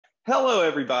Hello,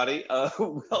 everybody.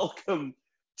 Welcome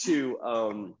to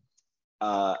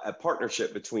a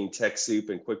partnership between TechSoup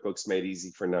and QuickBooks Made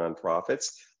Easy for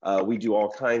Nonprofits. We do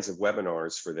all kinds of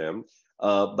webinars for them.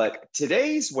 But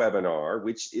today's webinar,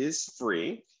 which is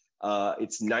free,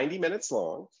 it's 90 minutes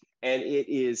long, and it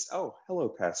is, oh, hello,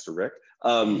 Pastor Rick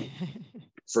from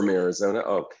Arizona.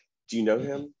 Oh, do you know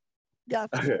him? Yes.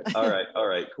 All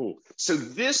right, cool. So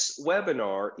this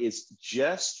webinar is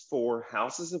just for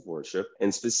houses of worship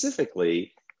and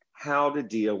specifically how to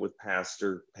deal with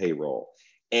pastor payroll.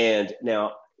 And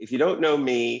now, if you don't know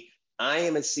me, I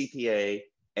am a CPA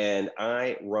and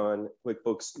I run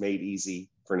QuickBooks Made Easy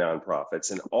for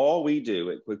Nonprofits. And all we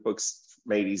do at QuickBooks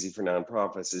Made Easy for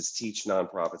Nonprofits is teach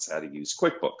nonprofits how to use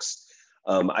QuickBooks.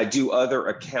 I do other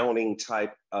accounting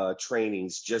type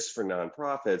trainings just for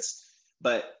nonprofits,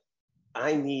 but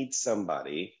I need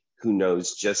somebody who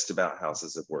knows just about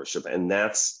houses of worship, and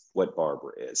that's what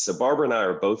Barbara is. So Barbara and I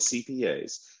are both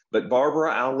CPAs, but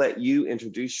Barbara, I'll let you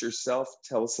introduce yourself.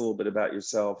 Tell us a little bit about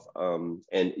yourself,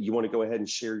 and you want to go ahead and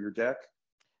share your deck?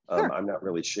 Sure. I'm not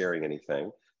really sharing anything.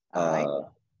 All right.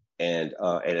 And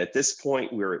at this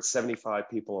point, we're at 75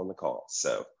 people on the call.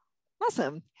 So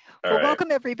awesome. All Well, right.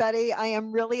 welcome everybody. I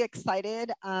am really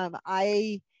excited.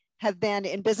 I have been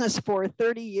in business for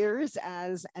 30 years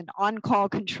as an on-call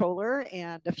controller.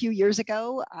 And a few years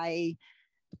ago, I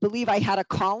believe I had a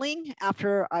calling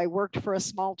after I worked for a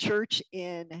small church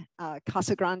in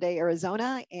Casa Grande,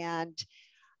 Arizona. And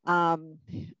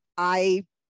I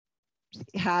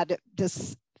had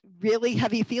this really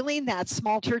heavy feeling that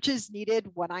small churches needed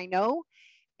what I know.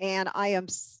 And I am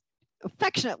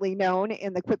affectionately known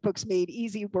in the QuickBooks Made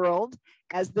Easy world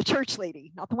as the church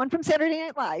lady, not the one from Saturday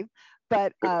Night Live,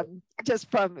 but just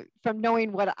from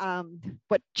knowing what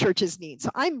churches need. So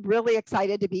I'm really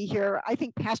excited to be here. I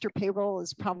think pastor payroll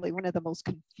is probably one of the most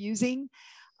confusing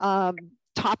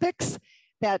topics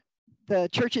that the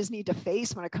churches need to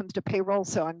face when it comes to payroll.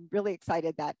 So I'm really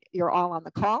excited that you're all on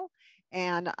the call.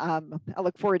 And I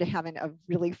look forward to having a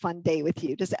really fun day with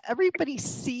you. Does everybody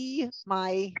see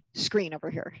my screen over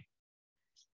here?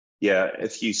 Yeah,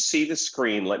 if you see the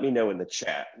screen, let me know in the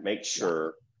chat. Make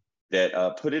sure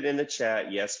that put it in the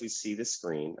chat. Yes, we see the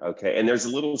screen. Okay, and there's a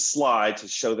little slide to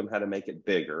show them how to make it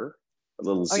bigger. A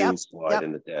little Zoom slide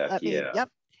in the deck. Yep.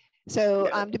 So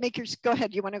to make your, go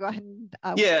ahead. You want to go ahead and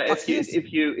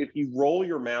if you roll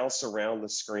your mouse around the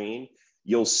screen,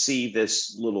 you'll see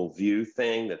this little view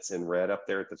thing that's in red up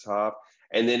there at the top.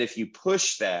 And then if you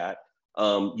push that,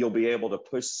 you'll be able to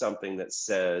push something that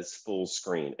says full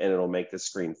screen, and it'll make the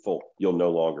screen full. You'll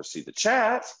no longer see the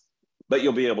chat, but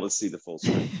you'll be able to see the full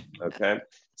screen. Okay.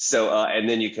 So, and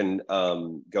then you can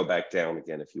go back down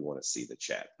again if you want to see the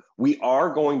chat. We are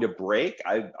going to break.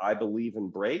 I believe in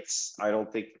breaks. I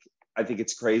think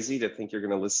it's crazy to think you're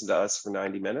going to listen to us for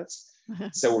 90 minutes.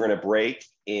 So we're going to break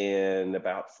in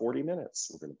about 40 minutes.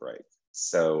 We're going to break.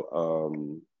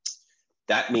 So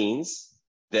that means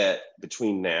that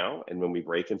between now and when we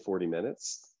break in 40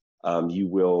 minutes, you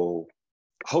will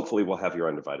hopefully we'll have your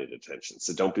undivided attention.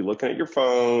 So don't be looking at your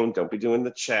phone. Don't be doing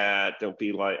the chat. Don't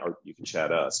be like, or you can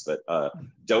chat us, but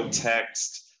don't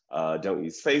text. Don't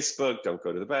use Facebook. Don't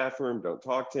go to the bathroom. Don't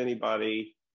talk to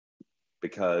anybody,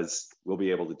 because we'll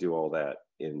be able to do all that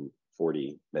in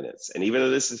 40 minutes. And even though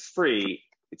this is free,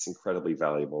 it's incredibly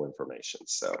valuable information.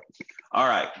 So, all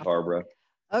right, Barbara.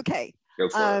 Okay. Go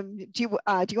for it. Do you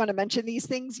want to mention these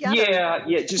things yet? Yeah,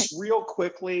 just real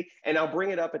quickly, and I'll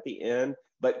bring it up at the end.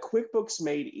 But QuickBooks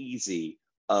Made Easy,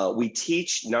 we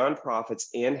teach nonprofits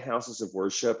and houses of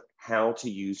worship how to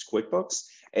use QuickBooks.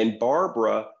 And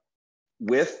Barbara,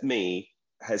 with me,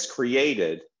 has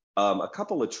created a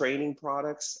couple of training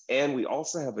products. And we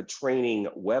also have a training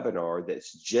webinar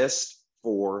that's just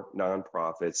for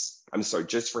nonprofits. I'm sorry,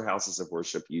 just for houses of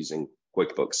worship using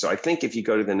QuickBooks. So I think if you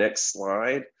go to the next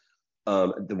slide,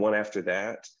 the one after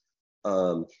that.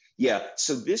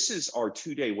 So this is our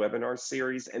 2-day webinar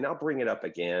series, and I'll bring it up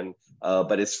again.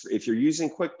 But if you're using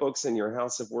QuickBooks in your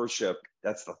house of worship,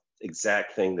 that's the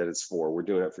exact thing that it's for. We're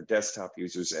doing it for desktop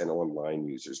users and online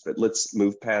users, but let's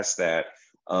move past that.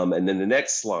 And then the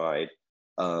next slide,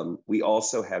 we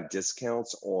also have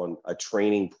discounts on a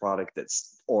training product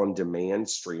that's on demand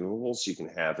streamable, so you can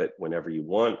have it whenever you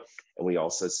want. And we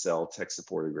also sell tech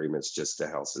support agreements just to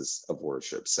houses of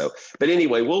worship. So, but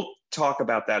anyway, we'll talk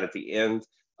about that at the end.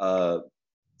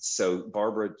 So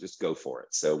Barbara, just go for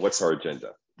it. So what's our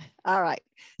agenda? All right.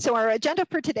 So our agenda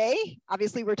for today,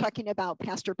 obviously we're talking about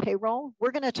pastor payroll.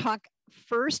 We're going to talk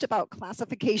first about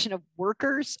classification of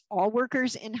workers, all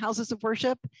workers in houses of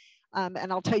worship.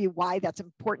 And I'll tell you why that's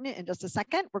important in just a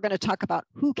second. We're going to talk about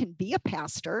who can be a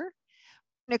pastor.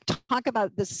 going to talk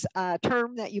about this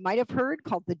term that you might have heard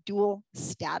called the dual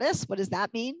status. What does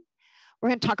that mean? We're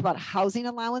going to talk about housing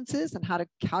allowances and how to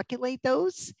calculate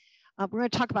those. We're going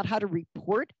to talk about how to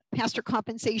report pastor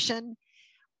compensation,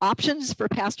 options for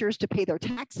pastors to pay their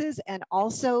taxes, and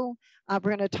also we're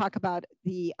going to talk about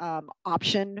the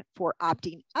option for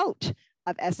opting out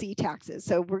of SE taxes.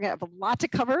 So we're going to have a lot to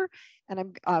cover,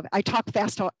 and I talk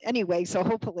fast anyway, so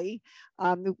hopefully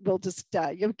we'll just,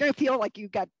 you're going to feel like you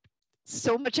got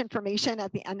so much information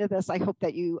at the end of this. I hope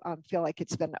that you feel like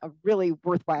it's been a really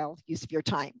worthwhile use of your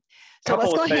time. So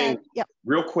let's go ahead. Yep.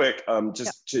 Real quick,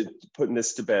 just to putting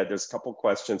this to bed, there's a couple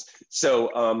questions. So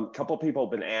a couple people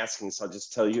have been asking, so I'll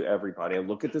just tell you everybody,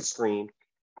 look at the screen.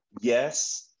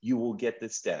 Yes, you will get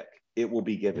this deck. It will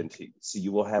be given to you. So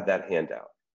you will have that handout.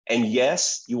 And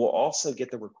yes, you will also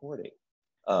get the recording.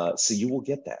 So you will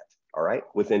get that, all right,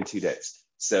 within 2 days.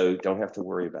 So don't have to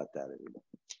worry about that anymore.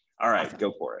 All right, awesome.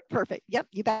 Go for it. Perfect. Yep,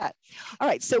 you bet. All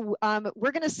right, so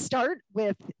we're going to start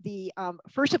with the,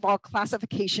 first of all,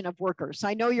 classification of workers. So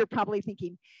I know you're probably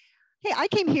thinking, hey, I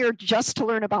came here just to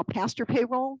learn about pastor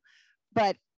payroll,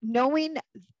 but knowing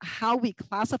how we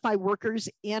classify workers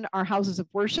in our houses of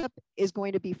worship is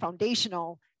going to be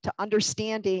foundational to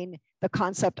understanding the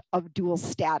concept of dual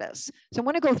status. So I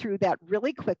want to go through that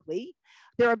really quickly.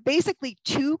 There are basically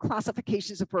 2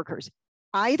 classifications of workers.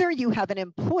 Either you have an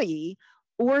employee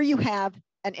or you have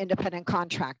an independent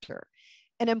contractor.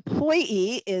 An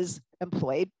employee is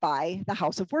employed by the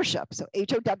house of worship. So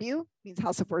HOW means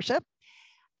house of worship,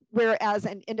 whereas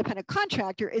an independent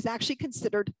contractor is actually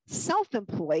considered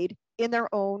self-employed in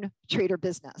their own trade or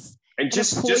business. And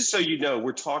just so you know,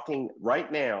 we're talking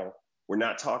right now, we're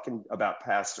not talking about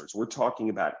pastors. We're talking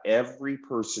about every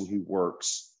person who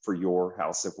works for your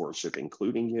house of worship,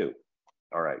 including you.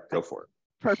 All right, go for it.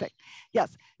 Perfect.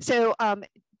 Yes. So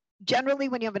generally,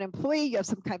 when you have an employee, you have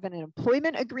some kind of an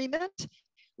employment agreement.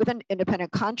 With an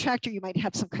independent contractor, you might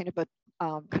have some kind of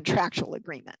a contractual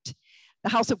agreement. The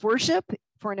house of worship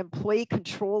for an employee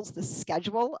controls the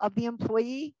schedule of the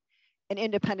employee. An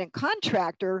independent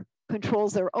contractor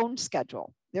controls their own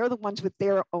schedule. They're the ones with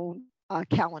their own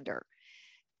calendar.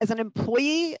 As an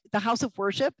employee, the house of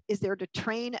worship is there to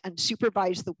train and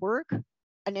supervise the work.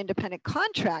 An independent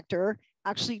contractor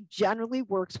actually generally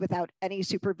works without any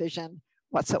supervision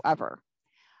whatsoever.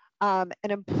 An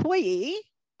employee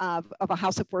of a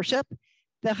house of worship,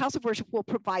 the house of worship will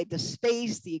provide the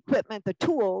space, the equipment, the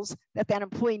tools that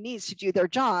employee needs to do their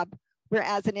job,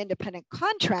 whereas an independent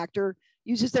contractor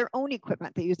uses their own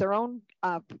equipment. They use their own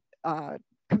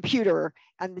computer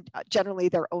and generally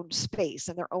their own space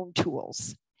and their own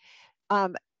tools.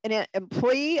 An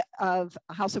employee of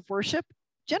a house of worship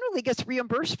generally gets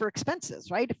reimbursed for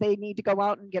expenses, right? If they need to go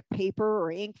out and get paper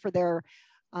or ink for their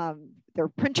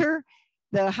printer,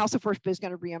 the house of worship is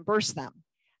going to reimburse them.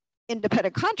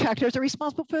 Independent contractors are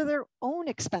responsible for their own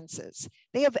expenses.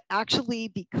 They have actually,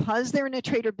 because they're in a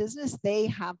trade or business, they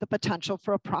have the potential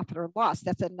for a profit or loss.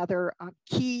 That's another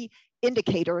key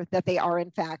indicator that they are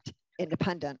in fact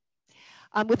independent.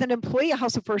 With an employee, a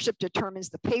house of worship determines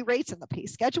the pay rates and the pay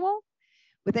schedule.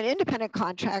 With an independent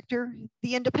contractor,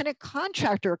 the independent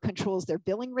contractor controls their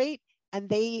billing rate, and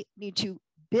they need to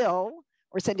bill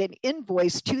or send an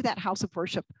invoice to that house of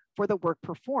worship for the work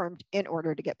performed in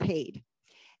order to get paid.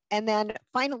 And then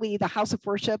finally, the house of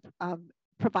worship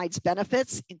provides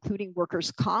benefits, including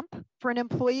workers' comp for an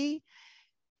employee.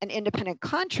 An independent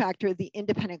contractor, the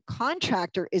independent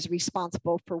contractor is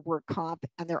responsible for work comp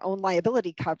and their own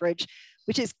liability coverage,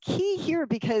 which is key here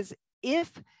because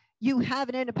if you have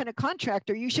an independent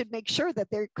contractor, you should make sure that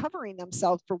they're covering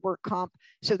themselves for work comp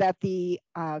so that the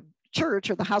church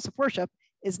or the house of worship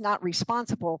is not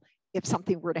responsible if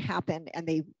something were to happen and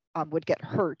they would get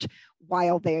hurt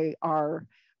while they are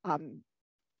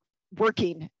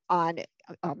working on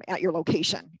at your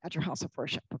location, at your house of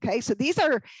worship. Okay, so these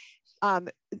are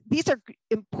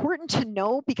important to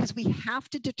know because we have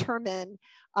to determine,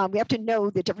 we have to know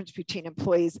the difference between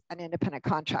employees and independent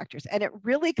contractors. And it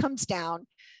really comes down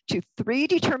to 3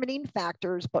 determining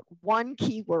factors, but 1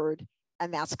 key word,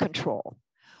 and that's control.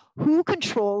 Who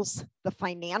controls the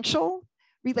financial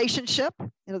relationship?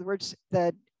 In other words,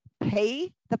 the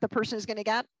pay that the person is going to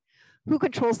get. Who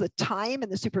controls the time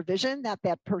and the supervision that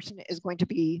that person is going to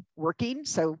be working?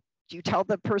 So do you tell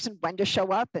the person when to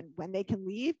show up and when they can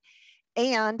leave?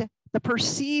 And the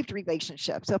perceived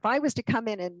relationship. So if I was to come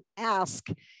in and ask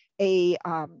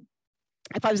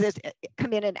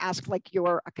like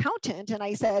your accountant and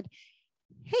I said,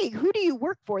 hey, who do you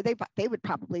work for? They would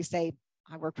probably say,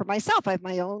 I work for myself. I have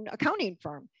my own accounting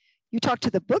firm. You talk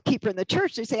to the bookkeeper in the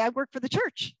church, they say, I work for the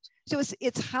church. So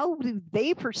it's how do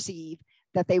they perceive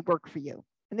that they work for you?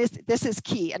 and this is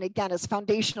key, and again, it's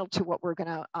foundational to what we're going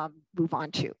to move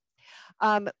on to.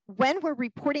 When we're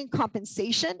reporting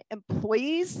compensation,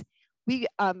 employees, we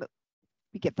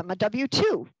give them a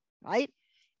W-2, right?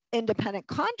 Independent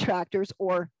contractors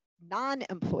or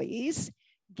non-employees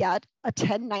get a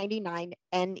 1099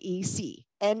 NEC.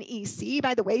 NEC,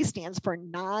 by the way, stands for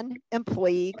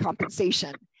non-employee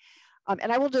compensation.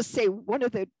 And I will just say, one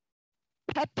of the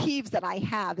pet peeves that I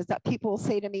have is that people will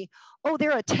say to me, oh,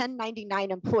 they're a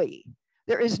 1099 employee.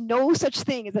 There is no such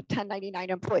thing as a 1099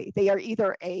 employee. They are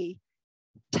either a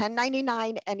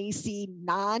 1099 NEC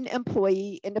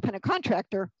non-employee independent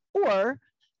contractor, or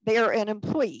they are an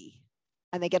employee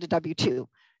and they get a W-2.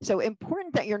 So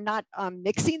important that you're not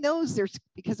mixing those,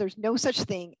 because there's no such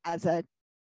thing as a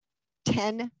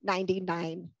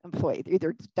 1099 employee. They're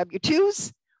either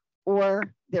W-2s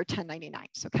or they're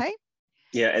 1099s, okay?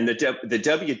 Yeah, and the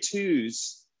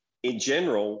W-2s in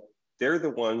general, they're the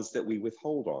ones that we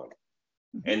withhold on.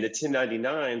 Mm-hmm. And the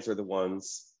 1099s are the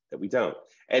ones that we don't.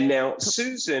 And now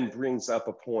Susan brings up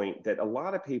a point that a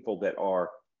lot of people that are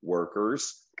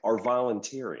workers are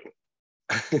volunteering.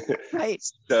 Right.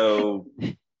 So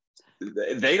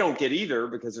they don't get either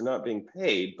because they're not being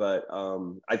paid. But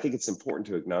I think it's important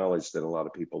to acknowledge that a lot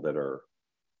of people that are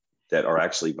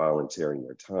actually volunteering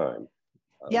their time.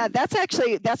 Yeah, that's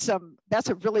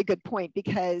a really good point,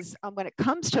 because when it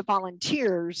comes to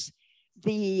volunteers,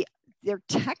 they're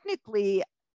technically,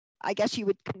 I guess you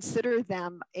would consider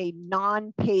them a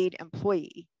non-paid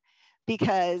employee,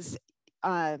 because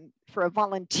for a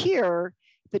volunteer,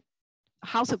 the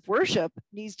house of worship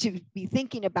needs to be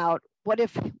thinking about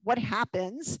what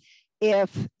happens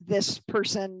if this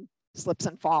person slips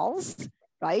and falls,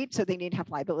 right? So they need to have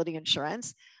liability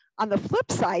insurance. On the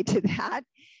flip side to that,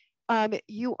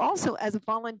 you also, as a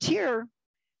volunteer,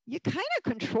 you kind of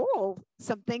control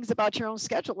some things about your own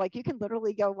schedule. Like you can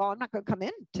literally go, well, I'm not going to come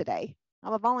in today.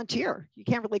 I'm a volunteer. You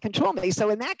can't really control me. So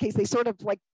in that case, they sort of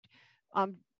like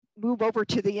move over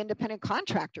to the independent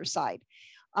contractor side.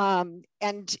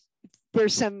 And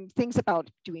there's some things about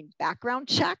doing background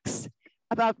checks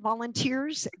about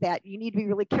volunteers that you need to be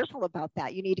really careful about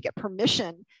that. You need to get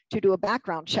permission to do a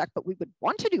background check, but we would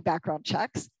want to do background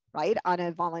checks, right, on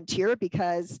a volunteer,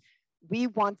 because we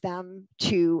want them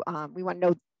to, we want to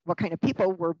know what kind of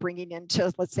people we're bringing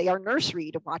into, let's say, our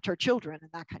nursery to watch our children and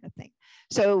that kind of thing.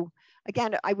 So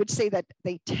again, I would say that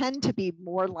they tend to be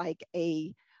more like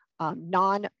a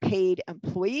non-paid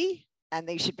employee, and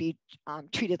they should be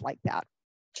treated like that.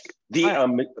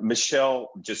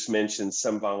 Michelle just mentioned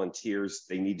some volunteers,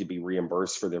 they need to be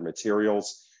reimbursed for their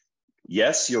materials.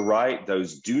 Yes, you're right.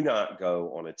 Those do not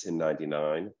go on a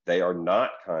 1099. They are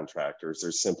not contractors.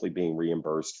 They're simply being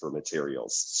reimbursed for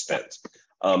materials spent.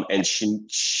 And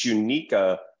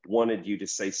Shunika wanted you to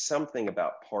say something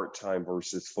about part-time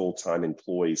versus full-time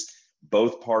employees.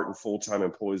 Both part and full-time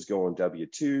employees go on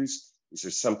W-2s. Is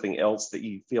there something else that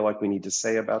you feel like we need to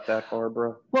say about that,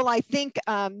 Barbara? Well, I think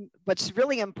what's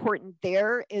really important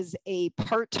there is a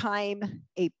part-time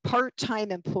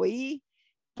employee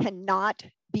cannot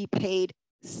be paid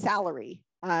salary,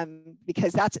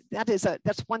 because that's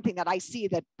one thing that I see,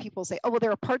 that people say, oh, well,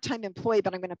 they're a part-time employee,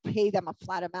 but I'm going to pay them a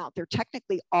flat amount. They're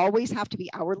technically always have to be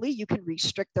hourly. You can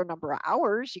restrict their number of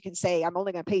hours. You can say, I'm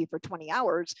only going to pay you for 20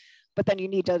 hours, but then you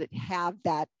need to have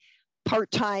that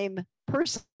part-time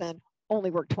person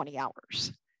only work 20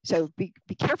 hours. So be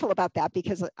careful about that,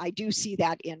 because I do see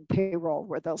that in payroll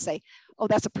where they'll say, oh,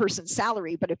 that's a person's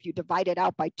salary, but if you divide it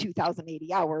out by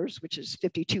 2,080 hours, which is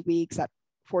 52 weeks at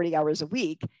 40 hours a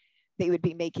week, they would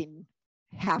be making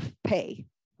half pay,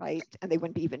 right? And they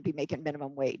wouldn't even be making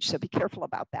minimum wage. So be careful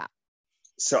about that.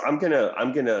 So I'm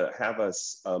gonna have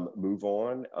us move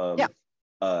on.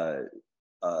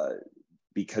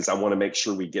 Because I want to make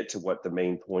sure we get to what the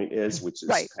main point is, which is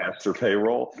right. Pastor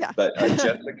payroll. Yeah. But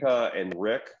Jessica and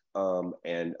Rick and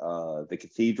the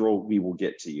cathedral, we will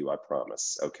get to you, I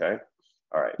promise. Okay.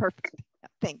 All right. Perfect.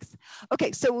 Thanks.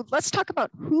 Okay, so let's talk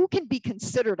about who can be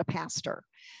considered a pastor.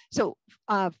 So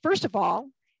first of all,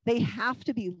 they have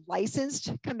to be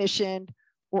licensed, commissioned,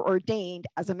 or ordained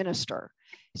as a minister.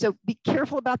 So be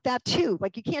careful about that too.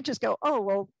 Like you can't just go, oh,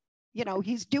 well, you know,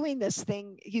 he's doing this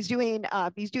thing. He's doing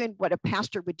what a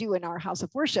pastor would do in our house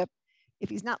of worship. If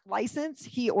he's not licensed,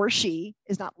 he or she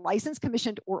is not licensed,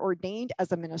 commissioned, or ordained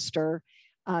as a minister,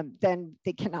 then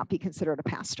they cannot be considered a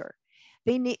pastor.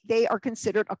 They are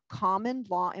considered a common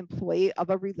law employee of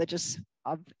a religious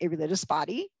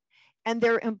body, and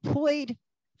they're employed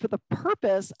for the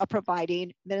purpose of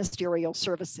providing ministerial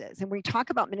services. And when we talk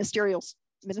about ministerial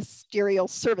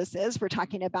services, we're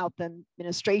talking about the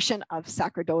administration of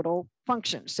sacerdotal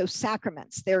functions. So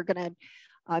sacraments, they're going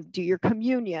do your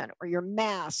communion or your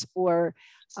mass or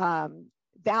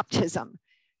baptism.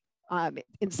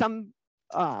 In some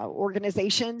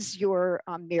organizations, your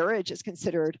marriage is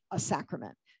considered a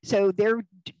sacrament. So they're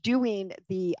doing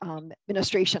the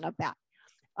administration of that.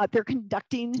 They're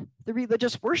conducting the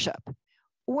religious worship,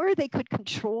 or they could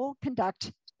control,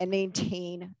 conduct, and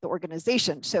maintain the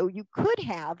organization. So you could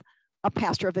have a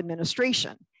pastor of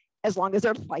administration as long as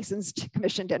they're licensed,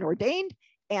 commissioned, and ordained,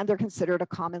 and they're considered a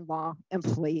common law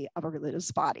employee of a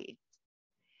religious body.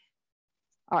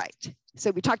 All right,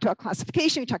 so we talked about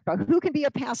classification, we talked about who can be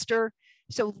a pastor.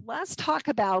 So let's talk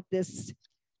about this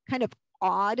kind of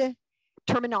odd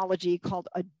terminology called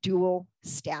a dual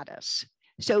status.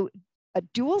 So a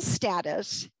dual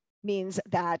status means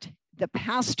that the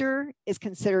pastor is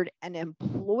considered an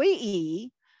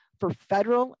employee for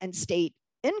federal and state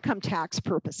income tax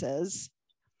purposes,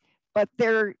 but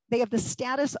they have the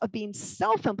status of being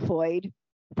self-employed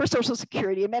for Social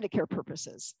Security and Medicare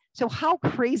purposes. So how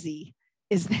crazy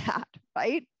is that,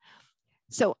 right?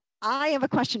 So I have a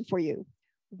question for you.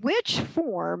 Which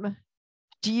form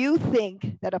do you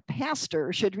think that a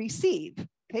pastor should receive?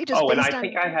 Okay, just and I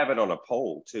think I have it on a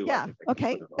poll too. Yeah,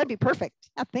 okay, that'd be perfect.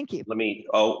 Yeah, thank you. Let me,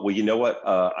 well, you know what?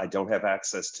 I don't have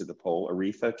access to the poll.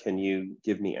 Aretha, can you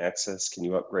give me access? Can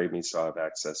you upgrade me so I have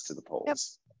access to the polls? Yep.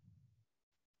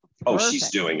 Oh, Perfect. she's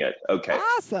doing it. Okay.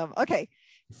 Awesome. Okay.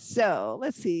 So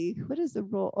let's see. What is the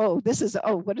role? Oh, this is,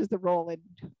 what is the role? In,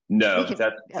 no,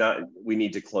 that's not, we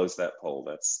need to close that poll.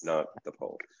 That's not the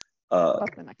poll.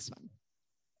 About the next one.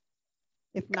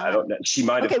 If not, I don't know. She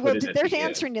might have. Okay, well, there's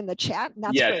answering in the chat. And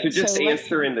that's great. So just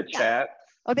answer in the chat.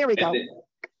 Oh, there we go. Then,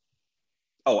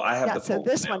 I have the poll. So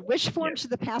this now. one, which form should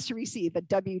the pastor receive? A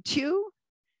W-2,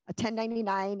 a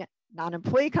 1099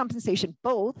 non-employee compensation,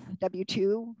 both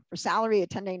W-2 for salary, a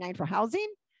 1099 for housing?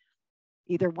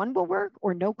 Either one will work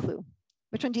or no clue.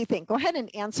 Which one do you think? Go ahead and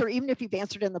answer, even if you've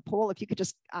answered in the poll, if you could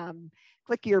just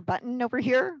click your button over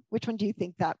here. Which one do you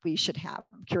think that we should have?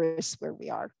 I'm curious where we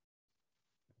are.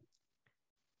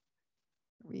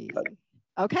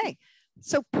 Okay,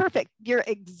 so perfect. You're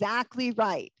exactly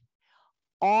right.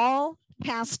 All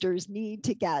pastors need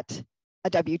to get a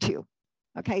W-2.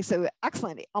 Okay, so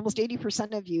excellent. Almost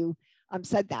 80% of you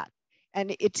said that.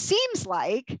 And it seems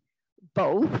like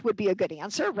both would be a good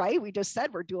answer, right? We just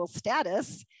said we're dual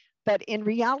status, but in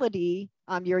reality,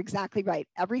 you're exactly right.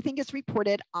 Everything is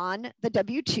reported on the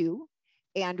W-2,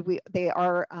 and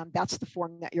that's the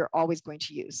form that you're always going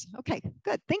to use. Okay,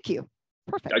 good. Thank you.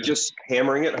 Perfect. Just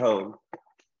hammering it home.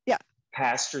 Yeah.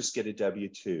 Pastors get a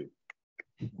W-2.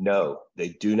 No, they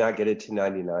do not get a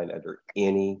 1099 under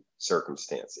any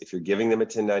circumstance. If you're giving them a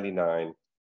 1099, you're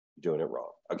doing it wrong.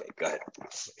 Okay, go ahead.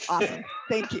 Awesome.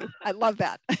 Thank you. I love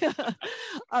that.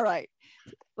 All right.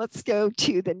 Let's go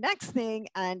to the next thing.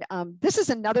 And this is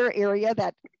another area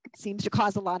that seems to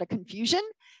cause a lot of confusion.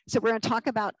 So we're going to talk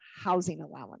about housing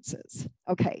allowances.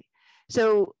 Okay.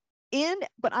 So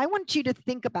what I want you to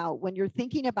think about when you're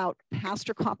thinking about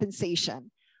pastor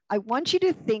compensation, I want you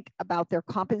to think about their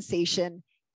compensation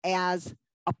as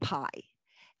a pie.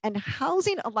 And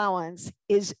housing allowance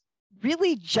is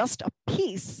really just a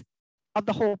piece of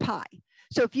the whole pie.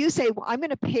 So if you say, well, I'm going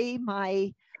to pay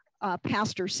my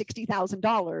pastor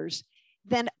 $60,000,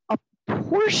 then a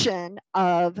portion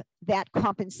of that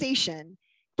compensation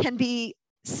can be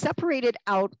separated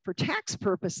out for tax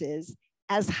purposes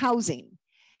as housing.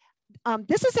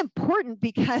 This is important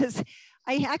because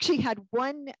I actually had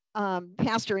one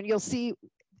pastor, and you'll see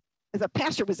the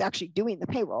pastor was actually doing the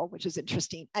payroll, which is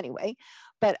interesting anyway,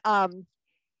 but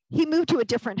he moved to a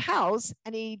different house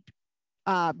and he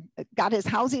got his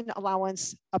housing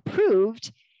allowance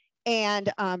approved,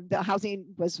 and the housing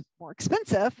was more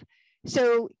expensive.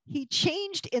 So he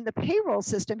changed in the payroll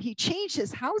system, he changed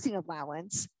his housing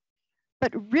allowance,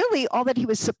 but really all that he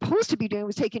was supposed to be doing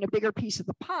was taking a bigger piece of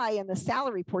the pie, and the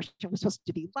salary portion was supposed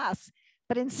to be less.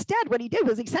 But instead, what he did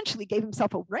was essentially gave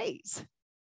himself a raise.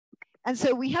 And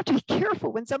so we have to be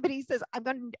careful when somebody says, I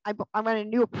want a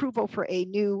new approval for a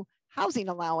new housing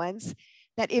allowance,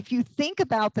 that if you think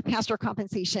about the pastor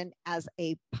compensation as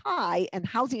a pie and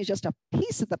housing is just a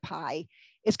piece of the pie,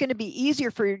 it's going to be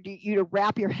easier for you to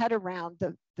wrap your head around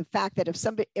the fact that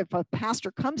if a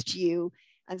pastor comes to you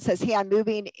and says, hey, I'm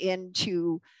moving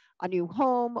into a new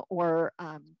home, or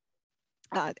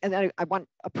and then I want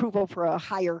approval for a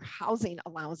higher housing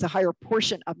allowance, a higher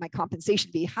portion of my compensation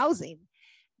to be housing,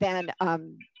 then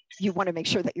you want to make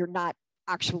sure that you're not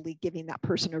actually giving that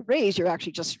person a raise, you're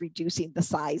actually just reducing the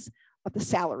size of the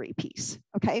salary piece,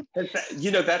 okay?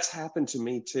 That's happened to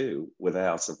me too with a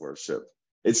house of worship.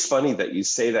 It's funny that you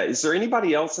say that. Is there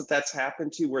anybody else that's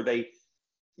happened to where they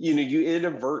you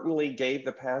inadvertently gave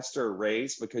the pastor a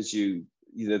raise because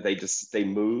they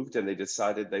moved and they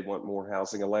decided they want more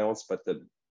housing allowance, but the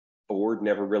board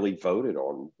never really voted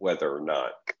on whether or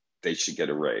not they should get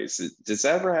a raise. Does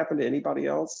that ever happen to anybody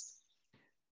else?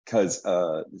 Because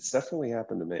it's definitely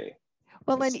happened to me.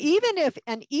 Well, and even if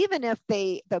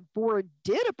the board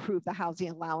did approve the housing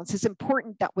allowance, it's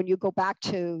important that when you go back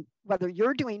to whether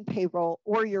you're doing payroll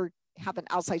or you're have an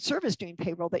outside service doing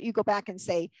payroll, that you go back and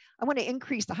say, I want to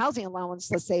increase the housing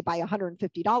allowance, let's say by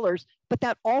 $150, but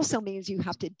that also means you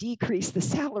have to decrease the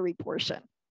salary portion.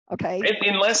 Okay.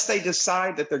 Unless they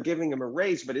decide that they're giving them a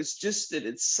raise, but it's just that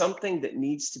it's something that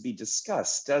needs to be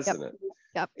discussed, doesn't it?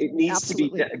 Yep. It needs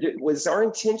Absolutely. to be. Was our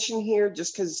intention here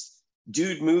just because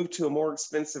dude moved to a more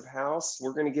expensive house,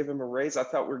 we're going to give him a raise? I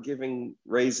thought we're giving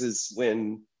raises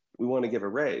when we want to give a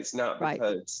raise, not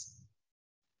because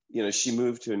she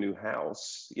moved to a new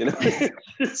house.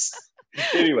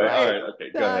 Anyway, right. All right, okay,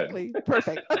 exactly. Go ahead.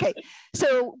 Perfect. Okay,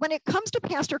 so when it comes to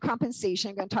pastor compensation,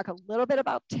 I'm going to talk a little bit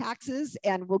about taxes,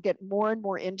 and we'll get more and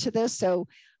more into this. So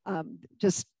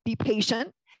just be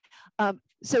patient.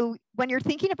 So when you're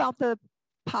thinking about the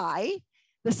pie,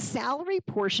 the salary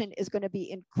portion is going to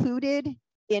be included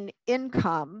in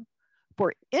income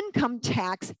for income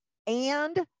tax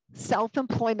and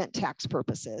self-employment tax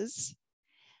purposes.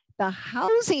 The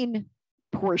housing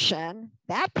portion,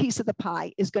 that piece of the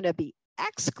pie, is going to be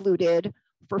excluded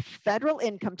for federal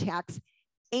income tax,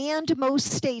 and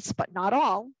most states, but not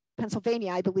all.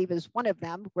 Pennsylvania, I believe, is one of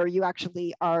them, where you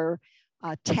actually are,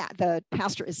 the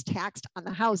pastor is taxed on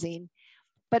the housing,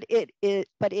 but it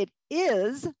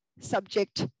is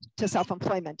subject to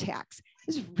self-employment tax.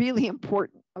 This is really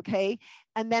important, okay?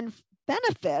 And then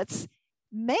benefits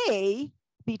may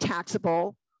be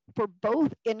taxable for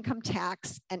both income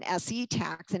tax and SE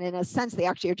tax. And in a sense, they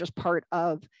actually are just part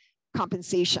of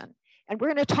compensation. And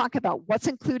we're going to talk about what's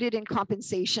included in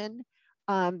compensation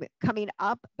coming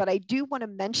up. But I do want to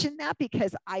mention that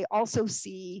because I also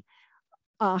see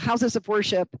houses of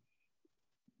worship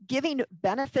giving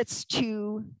benefits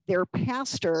to their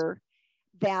pastor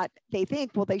that they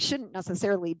think, well, they shouldn't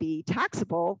necessarily be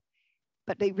taxable,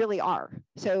 but they really are.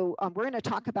 So we're going to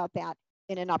talk about that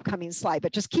in an upcoming slide.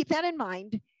 But just keep that in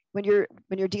mind. When you're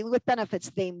dealing with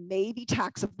benefits, they may be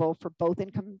taxable for both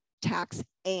income tax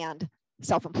and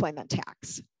self-employment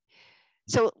tax.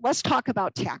 So let's talk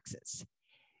about taxes.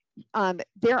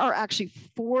 There are actually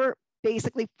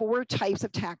basically four types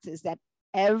of taxes that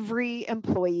every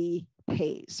employee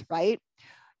pays, right?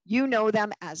 You know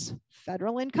them as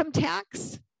federal income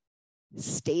tax,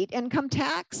 state income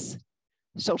tax,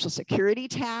 Social Security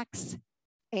tax,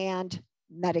 and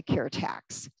Medicare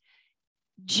tax.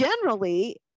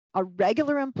 Generally, a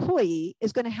regular employee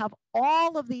is going to have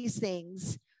all of these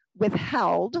things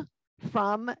withheld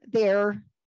from their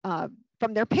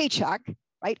paycheck,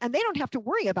 right? And they don't have to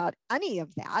worry about any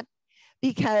of that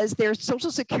because their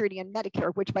Social Security and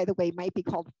Medicare, which by the way might be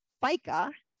called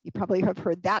FICA, you probably have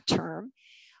heard that term,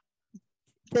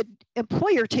 the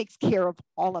employer takes care of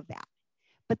all of that.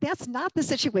 But that's not the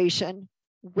situation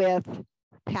with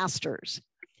pastors.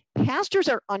 Pastors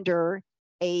are under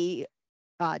a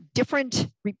different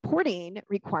reporting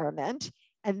requirement,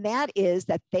 and that is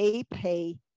that they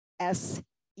pay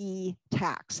SE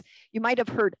tax. You might have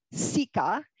heard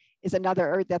SECA is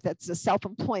another, that's a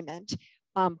self-employment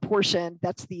portion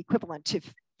that's the equivalent to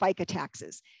FICA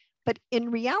taxes. But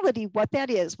in reality, what that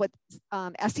is, what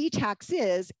SE tax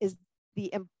is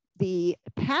the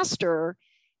pastor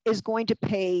is going to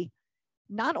pay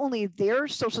not only their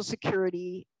Social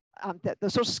Security, the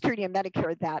Social Security and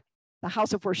Medicare that the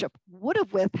house of worship would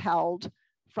have withheld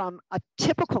from a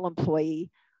typical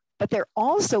employee, but they're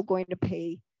also going to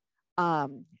pay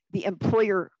the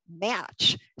employer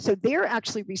match. So they're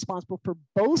actually responsible for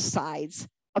both sides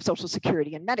of Social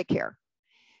Security and Medicare.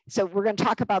 So we're going to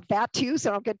talk about that too.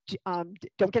 So don't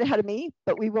get ahead of me,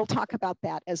 but we will talk about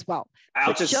that as well.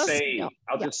 I'll just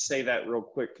say that real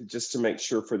quick, just to make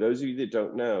sure for those of you that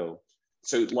don't know.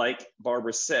 So like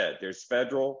Barbara said, there's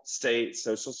federal, state,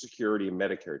 Social Security, and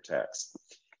Medicare tax.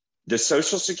 The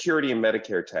Social Security and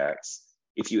Medicare tax,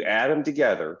 if you add them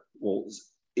together, well,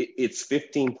 it's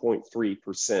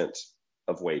 15.3%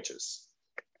 of wages.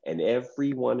 And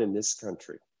everyone in this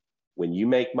country, when you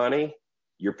make money,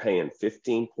 you're paying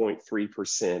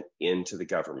 15.3% into the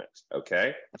government,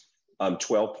 okay?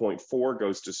 12.4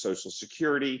 goes to Social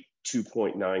Security,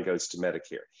 2.9 goes to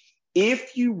Medicare.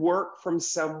 If you work from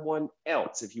someone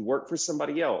else, if you work for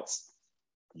somebody else,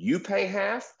 you pay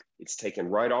half, it's taken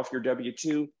right off your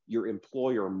W-2, your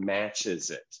employer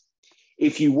matches it.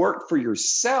 If you work for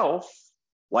yourself,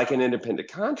 like an independent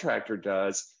contractor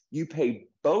does, you pay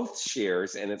both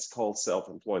shares, and it's called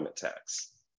self-employment tax.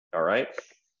 All right.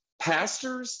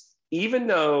 Pastors, even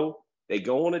though they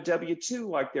go on a W-2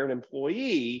 like they're an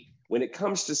employee, when it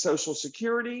comes to Social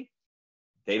Security,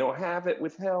 they don't have it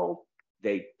withheld.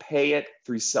 They pay it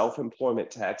through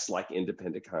self-employment tax like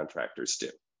independent contractors do.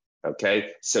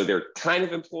 Okay. So they're kind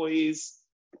of employees,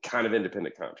 kind of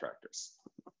independent contractors.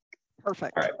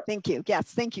 Perfect. All right. Thank you. Yes,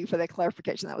 thank you for the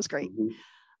clarification. That was great. Mm-hmm.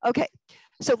 Okay,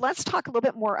 so let's talk a little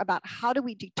bit more about how do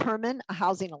we determine a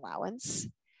housing allowance.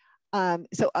 Well,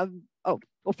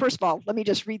 first of all, let me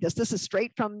just read this. This is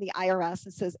straight from the IRS.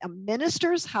 It says a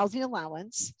minister's housing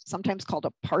allowance, sometimes called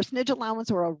a parsonage allowance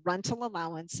or a rental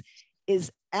allowance,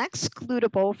 is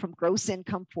excludable from gross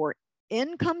income for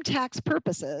income tax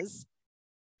purposes,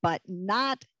 but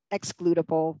not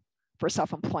excludable for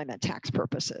self-employment tax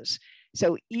purposes.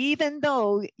 So even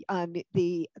though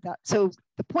so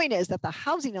the point is that the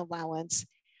housing allowance,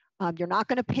 you're not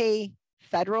going to pay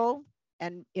federal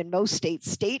and in most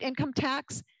states, state income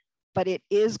tax, but it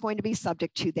is going to be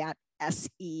subject to that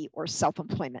SE or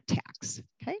self-employment tax.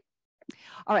 Okay.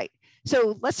 All right.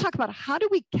 So let's talk about how do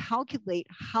we calculate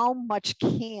how much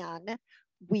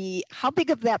how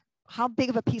big of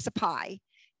a piece of pie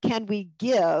can we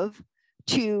give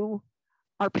to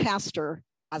our pastor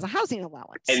as a housing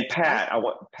allowance? And Pat,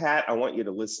 right? I want you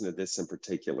to listen to this in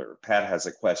particular. Pat has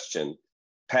a question.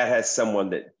 Pat has someone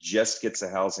that just gets a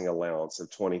housing allowance of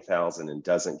 $20,000 and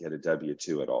doesn't get a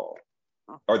W-2 at all,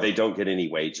 or they don't get any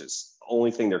wages. The only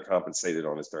thing they're compensated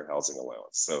on is their housing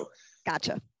allowance. So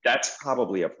gotcha. That's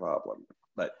probably a problem.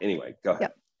 But anyway, go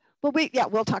ahead. Well,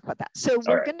 we'll talk about that. So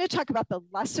we're going to talk about the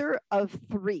lesser of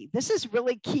three. This is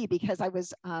really key because I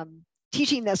was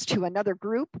teaching this to another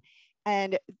group,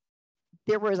 and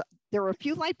there were a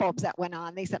few light bulbs that went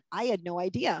on. They said, I had no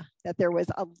idea that there was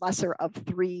a lesser of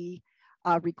three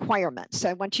requirements. So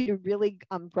I want you to really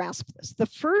grasp this. The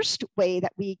first way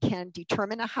that we can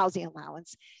determine a housing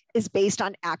allowance is based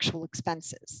on actual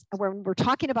expenses. And when we're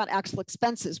talking about actual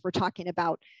expenses, we're talking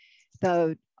about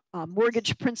the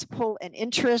mortgage principal and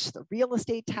interest, the real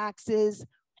estate taxes,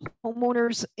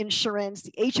 homeowners insurance,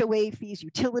 the HOA fees,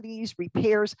 utilities,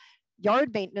 repairs,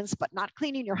 yard maintenance, but not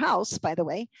cleaning your house, by the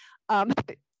way,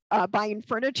 buying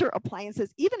furniture,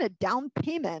 appliances, even a down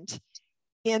payment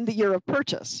in the year of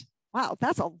purchase. Wow,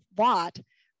 that's a lot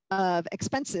of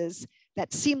expenses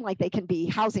that seem like they can be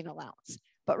housing allowance.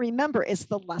 But remember, it's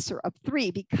the lesser of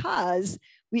three because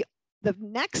the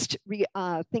next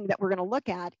thing that we're going to look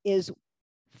at is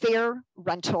fair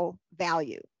rental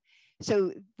value.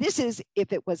 So this is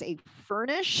if it was a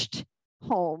furnished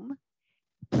home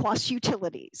plus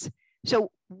utilities.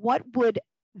 So what would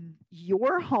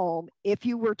your home, if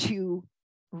you were to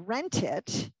rent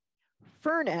it,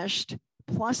 furnished,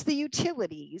 plus the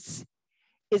utilities,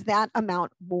 is that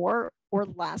amount more or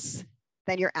less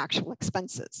than your actual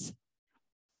expenses?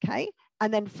 Okay.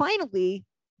 And then finally,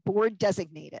 board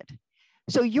designated.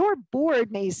 So your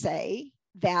board may say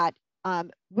that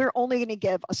we're only going to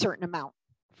give a certain amount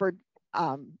for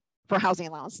housing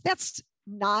allowance. That's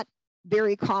not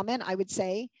very common, I would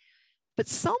say. But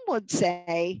some would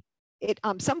say,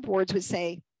 some boards would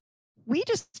say, we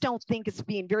just don't think it's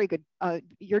being very good.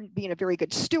 You're being a very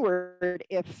good steward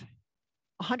if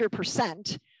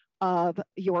 100% of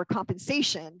your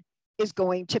compensation is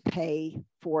going to pay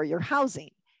for your housing.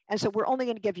 And so we're only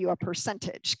going to give you a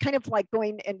percentage, kind of like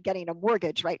going and getting a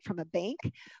mortgage, right, from a bank,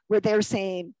 where they're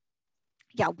saying,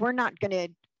 yeah, we're not going to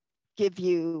give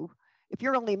you, if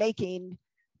you're only making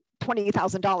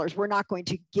 $20,000, we're not going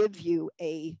to give you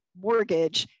a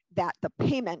mortgage that the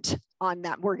payment on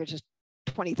that mortgage is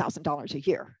 $20,000 a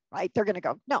year, right? They're going to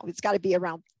go, no, it's got to be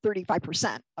around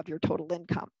 35% of your total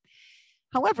income.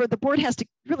 However, the board has to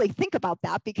really think about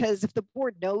that because if the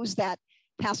board knows that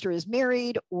pastor is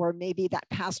married, or maybe that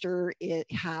pastor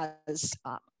has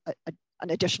an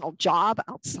additional job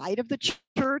outside of the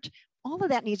church, all of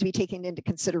that needs to be taken into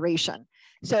consideration.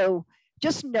 So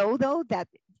just know, though, that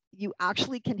you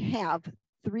actually can have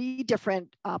three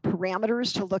different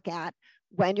parameters to look at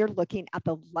when you're looking at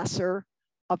the lesser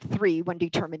of three when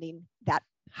determining that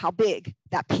how big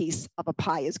that piece of a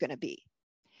pie is going to be.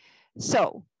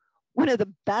 So one of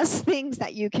the best things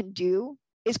that you can do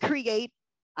is create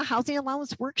a housing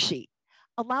allowance worksheet.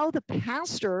 Allow the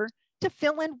pastor to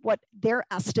fill in what they're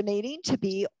estimating to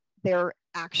be their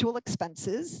actual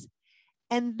expenses.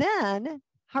 And then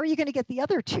how are you going to get the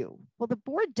other two? Well, the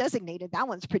board designated, that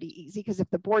one's pretty easy because if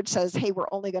the board says, hey, we're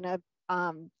only going to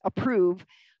approve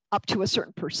up to a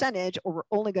certain percentage, or we're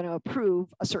only going to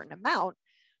approve a certain amount,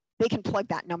 they can plug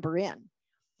that number in.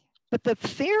 But the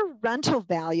fair rental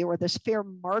value, or this fair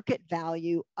market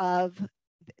value of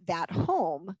that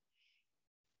home,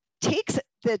 takes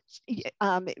that it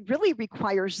really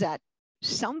requires that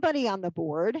somebody on the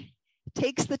board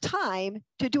takes the time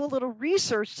to do a little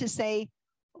research to say,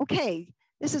 okay,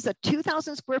 this is a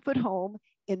 2,000 square foot home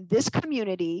in this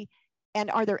community, and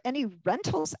are there any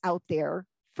rentals out there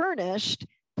furnished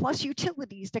plus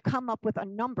utilities to come up with a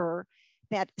number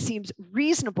that seems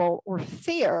reasonable or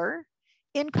fair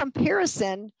in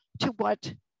comparison to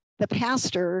what the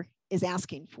pastor is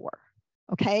asking for,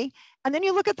 okay? And then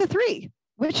you look at the three.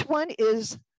 Which one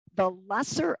is the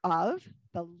lesser of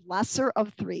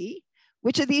three?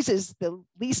 Which of these is the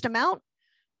least amount?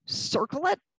 Circle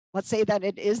it. Let's say that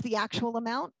it is the actual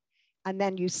amount. And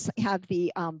then you have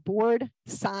the board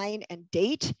sign and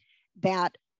date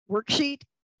that worksheet,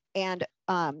 and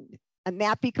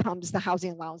that becomes the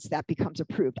housing allowance that becomes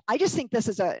approved. I just think this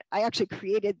is I actually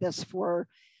created this for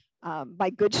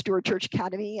my Good Steward Church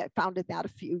Academy. I founded that a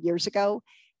few years ago,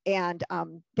 and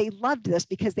they loved this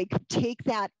because they could take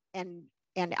that and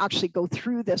actually go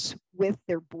through this with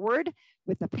their board,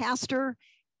 with the pastor,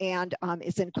 and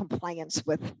is in compliance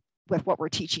with what we're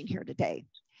teaching here today.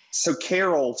 So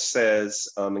Carol says,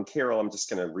 and Carol, I'm just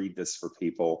going to read this for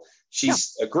people.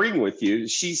 She's agreeing with you.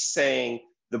 She's saying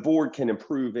the board can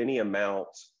approve any amount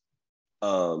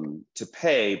to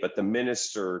pay, but the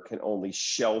minister can only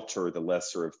shelter the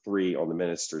lesser of three on the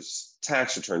minister's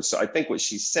tax return. So I think what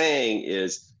she's saying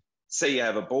is, say you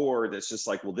have a board that's just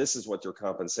like, well, this is what your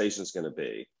compensation is going to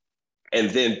be. And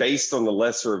then based on the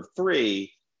lesser of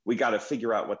three, we got to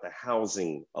figure out what the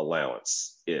housing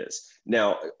allowance is.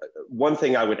 Now, one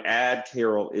thing I would add,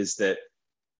 Carol, is that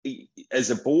as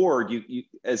a board,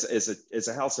 as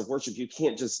a house of worship, you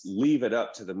can't just leave it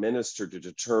up to the minister to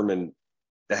determine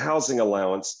the housing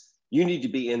allowance. You need to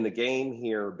be in the game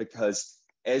here, because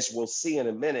as we'll see in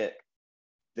a minute,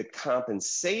 the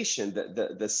compensation,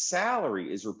 the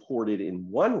salary is reported in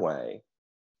one way,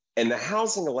 and the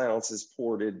housing allowance is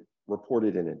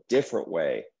reported in a different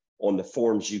way on the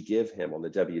forms you give him on the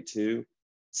W-2.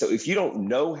 So if you don't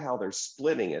know how they're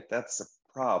splitting it, that's a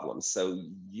problem. So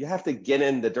you have to get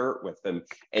in the dirt with them.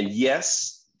 And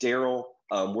yes, Daryl,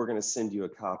 we're going to send you a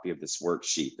copy of this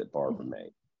worksheet that Barbara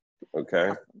made.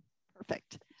 Okay.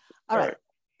 Perfect. All right.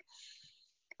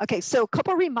 Okay, so a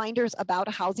couple reminders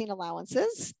about housing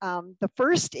allowances. The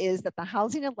first is that the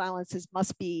housing allowances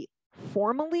must be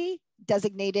formally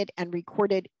designated and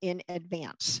recorded in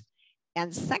advance.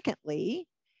 And secondly,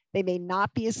 they may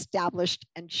not be established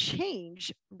and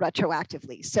changed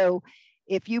retroactively. So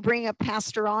if you bring a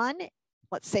pastor on,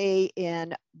 let's say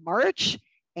in March,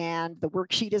 and the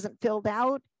worksheet isn't filled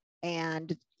out,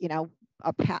 and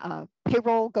a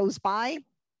payroll goes by,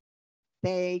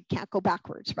 they can't go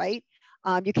backwards, right?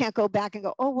 You can't go back and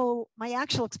go, oh, well, my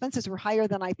actual expenses were higher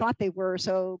than I thought they were.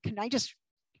 So can I just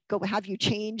go have you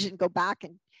change and go back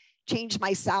and change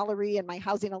my salary and my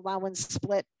housing allowance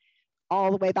split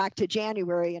all the way back to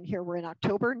January, and here we're in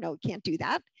October? No, you can't do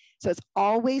that. So it's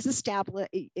always established.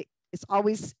 It's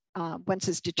always, once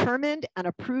it's determined and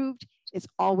approved, it's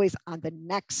always on the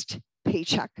next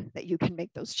paycheck that you can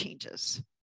make those changes.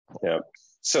 Cool. Yeah.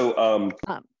 So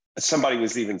somebody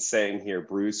was even saying here,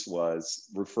 Bruce was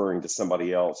referring to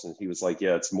somebody else, and he was like,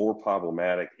 yeah, it's more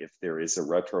problematic if there is a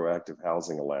retroactive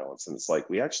housing allowance. And it's like,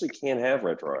 we actually can't have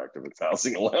retroactive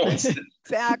housing allowance.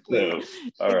 Exactly.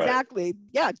 So, exactly. Right.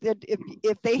 Yeah.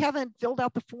 If they haven't filled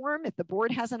out the form, if the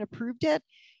board hasn't approved it,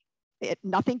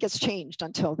 nothing gets changed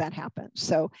until that happens.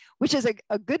 So, which is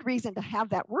a good reason to have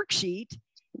that worksheet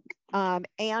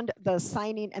and the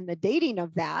signing and the dating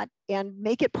of that, and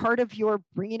make it part of your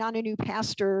bringing on a new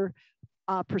pastor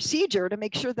procedure to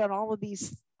make sure that all of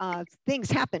these things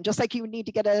happen. Just like you need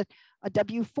to get a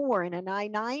W-4 and an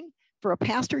I-9 for a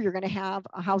pastor, you're going to have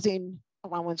a housing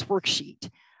allowance worksheet.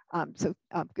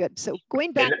 Good. So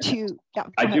going back to,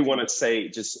 I do want to say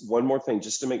just one more thing,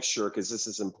 just to make sure, because this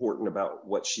is important about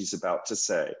what she's about to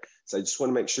say. So I just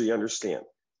want to make sure you understand.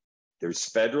 There's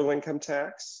federal income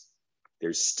tax,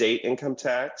 there's state income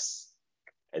tax,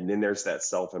 and then there's that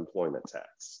self-employment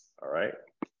tax. All right.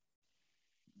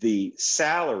 The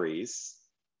salaries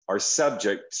are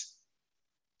subject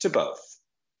to both.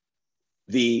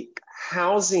 The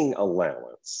housing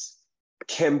allowance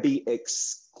can be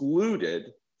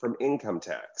excluded from income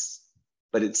tax,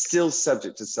 but it's still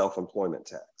subject to self-employment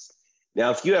tax. Now,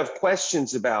 if you have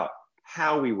questions about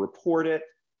how we report it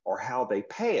or how they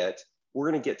pay it, we're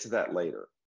going to get to that later.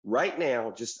 Right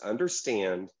now, just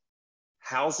understand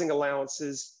housing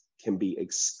allowances can be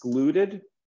excluded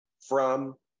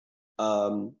from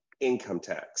income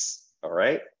tax, all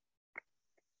right?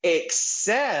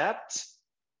 Except,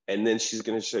 and then she's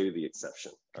going to show you the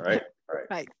exception, all right? All right.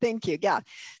 Right, thank you, yeah.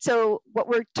 So what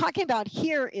we're talking about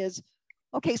here is,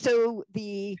 okay, so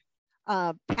the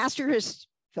pastor has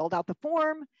filled out the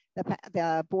form,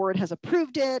 the board has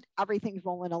approved it, everything's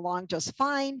rolling along just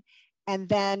fine. And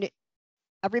then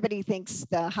everybody thinks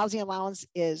the housing allowance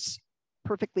is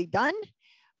perfectly done,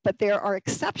 but there are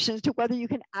exceptions to whether you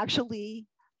can actually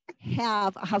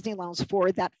have a housing allowance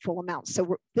for that full amount.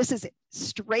 So this is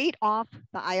straight off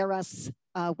the IRS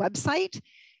website,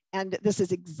 and this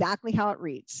is exactly how it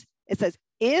reads. It says,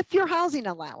 if your housing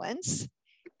allowance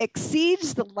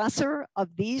exceeds the lesser of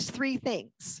these three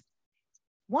things.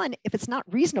 One, if it's not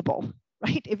reasonable,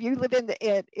 right? If you live in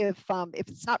if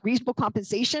it's not reasonable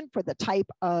compensation for the type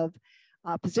of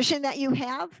position that you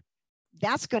have,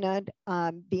 that's going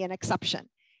to be an exception.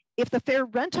 If the fair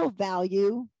rental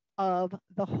value of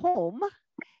the home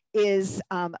is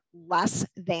less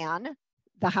than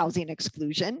the housing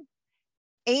exclusion,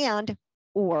 and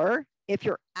or if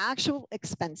your actual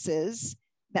expenses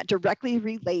that directly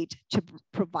relate to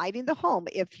providing the home,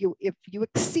 if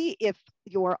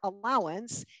your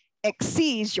allowance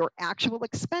exceeds your actual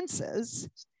expenses,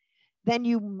 then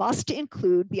you must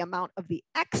include the amount of the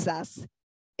excess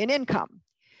in income.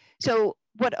 So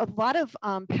what a lot of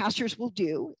pastors will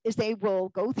do is they will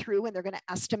go through and they're going to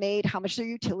estimate how much their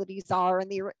utilities are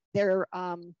and their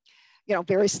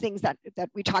various things that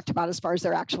we talked about as far as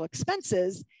their actual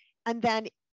expenses. And then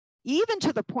even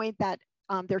to the point that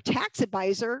their tax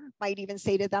advisor might even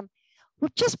say to them, well,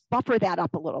 just buffer that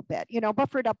up a little bit,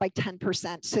 buffer it up by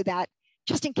 10% so that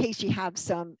just in case you have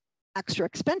some extra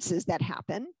expenses that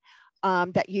happen,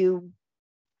 that you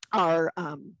are,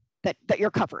 that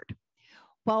you're covered.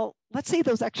 Well, let's say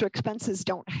those extra expenses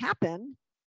don't happen.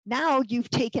 Now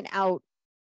you've taken out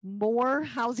more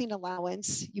housing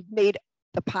allowance. You've made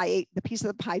the piece of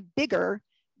the pie bigger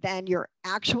than your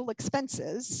actual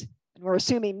expenses. And we're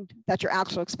assuming that your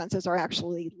actual expenses are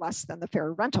actually less than the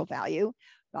fair rental value,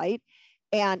 right?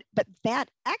 But that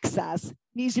excess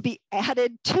needs to be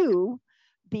added to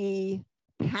the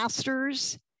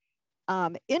pastor's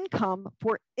income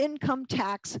for income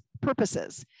tax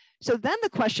purposes. So then the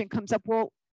question comes up,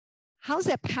 well, how's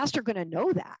that pastor going to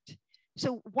know that?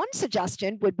 So one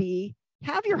suggestion would be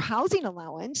have your housing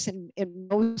allowance, and in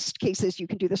most cases you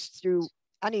can do this through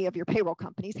any of your payroll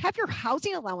companies, have your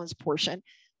housing allowance portion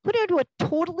put into a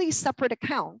totally separate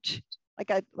account,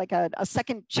 like a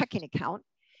second checking account,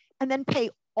 and then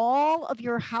pay all of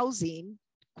your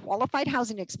qualified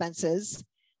housing expenses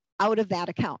out of that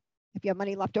account. If you have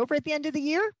money left over at the end of the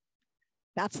year,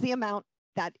 that's the amount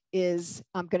that is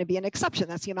going to be an exception.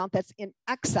 That's the amount that's in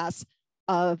excess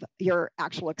of your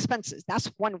actual expenses.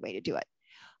 That's one way to do it.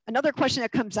 Another question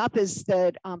that comes up is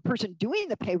that person doing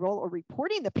the payroll or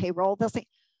reporting the payroll, they'll say,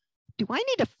 do I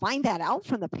need to find that out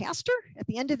from the pastor at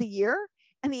the end of the year?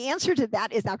 And the answer to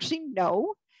that is actually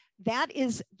no. That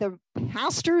is the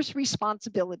pastor's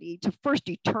responsibility to first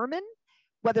determine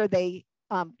whether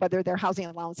their housing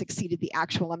allowance exceeded the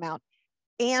actual amount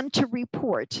and to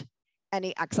report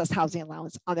any excess housing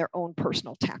allowance on their own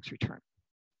personal tax return.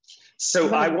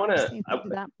 So I want to,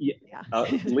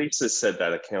 Lisa said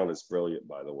that account is brilliant,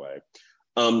 by the way.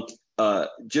 I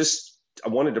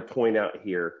wanted to point out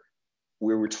here,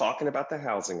 we were talking about the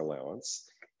housing allowance,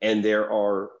 and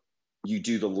you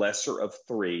do the lesser of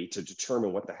three to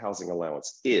determine what the housing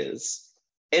allowance is.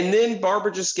 And then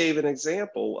Barbara just gave an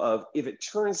example of if it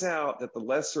turns out that the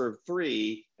lesser of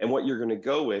three and what you're going to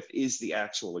go with is the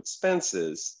actual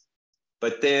expenses,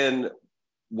 but then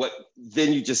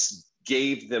you just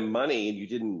gave them money and you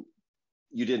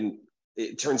didn't,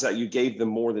 it turns out you gave them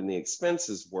more than the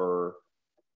expenses were,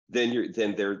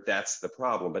 that's the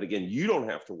problem. But again, you don't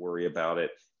have to worry about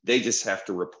it. They just have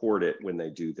to report it when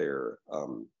they do their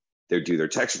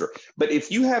tax return. But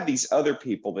if you have these other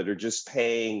people that are just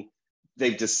paying,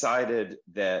 they've decided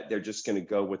that they're just going to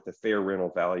go with the fair rental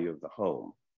value of the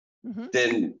home,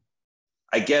 then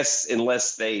I guess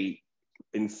unless they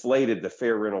inflated the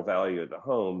fair rental value of the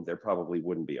home, there probably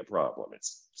wouldn't be a problem.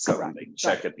 It's something they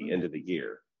check at the end of the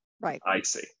year. Right. I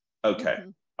see. Okay.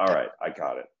 All right. I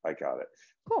got it.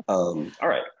 Cool. All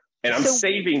right. And I'm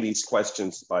saving these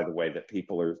questions, by the way, that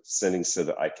people are sending so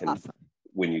that I can,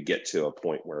 when you get to a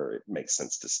point where it makes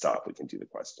sense to stop, we can do the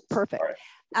questions. Perfect.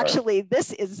 Actually,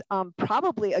 this is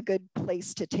probably a good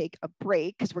place to take a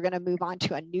break because we're going to move on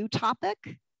to a new topic.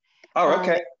 Oh,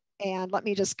 okay. And let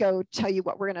me just go tell you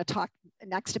what we're going to talk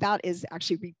next about is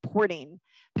actually reporting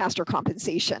pastor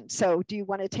compensation. So do you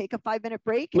want to take a 5-minute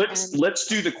break? Let's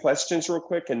do the questions real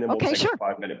quick and then we'll take a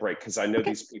 5-minute break because I know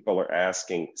these people are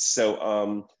asking.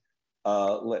 So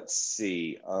let's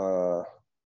see.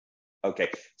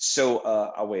 Okay, so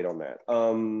I'll wait on that.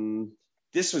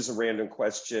 this was a random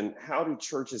question. How do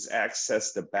churches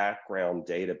access the background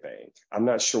data bank? I'm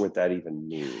not sure what that even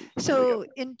means. So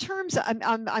in terms of,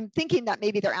 I'm thinking that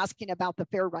maybe they're asking about the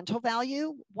fair rental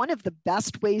value. One of the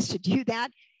best ways to do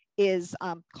that is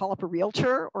call up a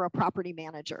realtor or a property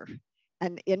manager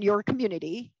and in your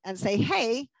community and say,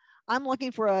 hey, I'm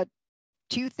looking for a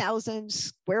 2,000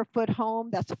 square foot home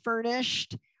that's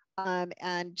furnished.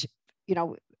 And, you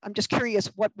know, I'm just curious,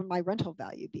 what would my rental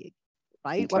value be?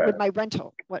 Right? Okay. What would my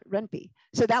rent be?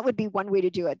 So that would be one way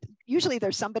to do it. Usually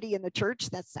there's somebody in the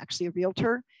church that's actually a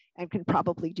realtor and can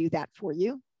probably do that for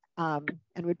you, and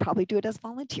would probably do it as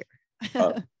volunteer.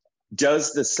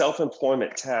 Does the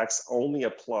self-employment tax only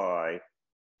apply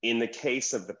in the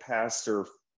case of the pastor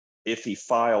if he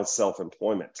files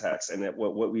self-employment tax? And that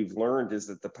what we've learned is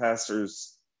that the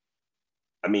pastors,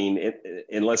 I mean,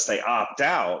 unless they opt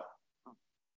out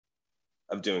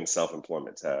of doing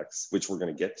self-employment tax, which we're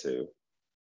going to get to,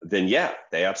 then yeah,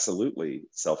 they absolutely,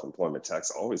 self-employment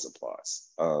tax always applies.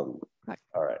 Right.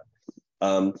 All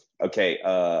right. Okay.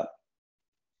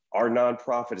 Our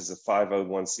nonprofit is a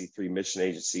 501c3 mission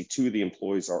agency. Two of the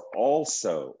employees are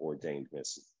also ordained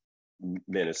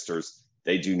ministers.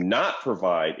 They do not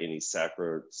provide any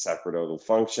sacerdotal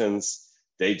functions.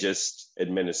 They just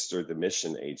administer the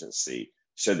mission agency.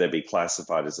 Should they be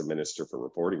classified as a minister for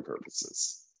reporting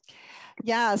purposes?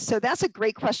 Yeah, so that's a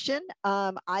great question.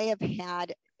 I have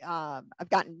had, I've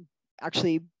gotten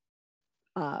actually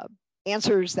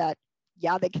answers that,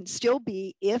 yeah, they can still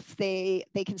be, if they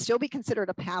can still be considered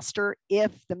a pastor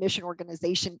if the mission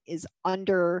organization is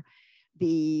under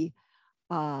the,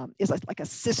 is like a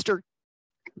sister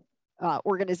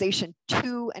organization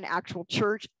to an actual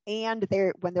church, and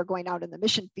when they're going out in the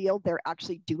mission field, they're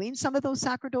actually doing some of those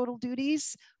sacerdotal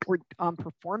duties or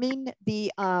performing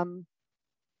the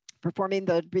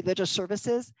religious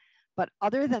services. But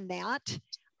other than that,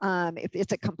 if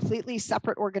it's a completely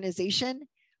separate organization,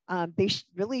 they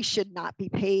really should not be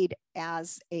paid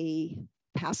as a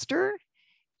pastor,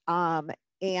 and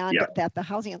that the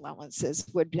housing allowances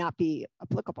would not be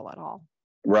applicable at all.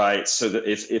 Right. So that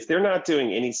if they're not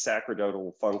doing any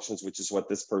sacerdotal functions, which is what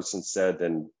this person said,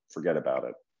 then forget about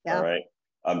it. Yeah. All right.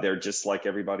 They're just like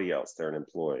everybody else. They're an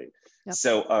employee. Yep.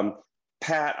 So,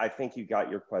 Pat, I think you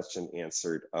got your question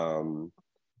answered. Yeah,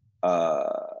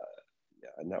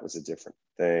 and that was a different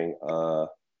thing.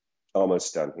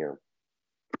 Almost done here.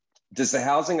 Does the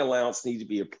housing allowance need to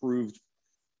be approved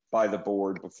by the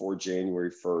board before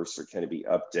January 1st, or can it be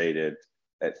updated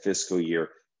at fiscal year?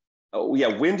 Oh, yeah.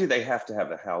 When do they have to have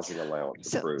the housing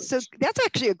allowance approved? So that's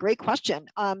actually a great question.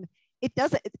 It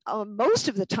doesn't, most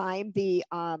of the time, they'll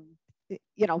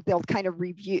kind of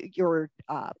review, your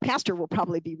pastor will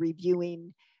probably be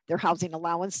reviewing their housing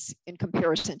allowance in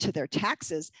comparison to their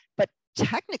taxes, but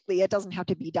technically it doesn't have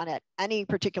to be done at any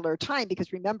particular time,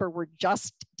 because remember, we're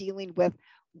just dealing with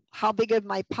how big of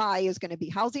my pie is going to be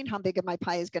housing, how big of my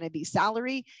pie is going to be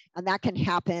salary, and that can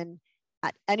happen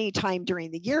at any time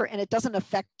during the year, and it doesn't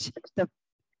affect the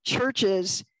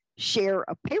church's share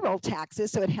of payroll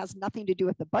taxes, so it has nothing to do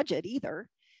with the budget either.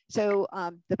 So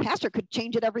the pastor could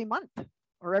change it every month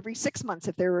or every 6 months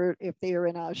if they're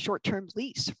in a short-term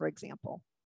lease, for example.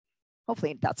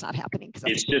 Hopefully that's not happening.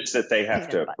 It's just that they have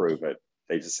to approve it.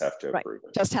 They just have to approve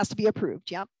it. Just has to be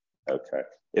approved. Yep. Okay.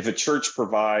 If a church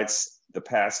provides the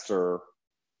pastor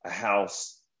a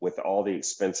house with all the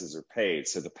expenses are paid,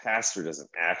 so the pastor doesn't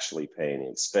actually pay any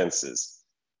expenses,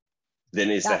 then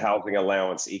is the housing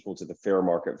allowance equal to the fair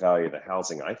market value of the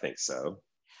housing? I think so.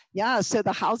 Yeah, so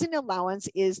the housing allowance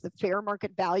is the fair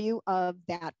market value of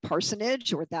that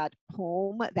parsonage or that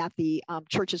home that the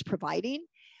church is providing.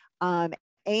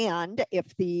 And if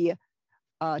the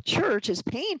church is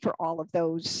paying for all of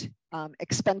those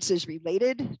expenses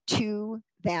related to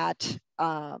that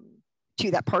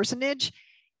parsonage,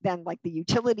 then like the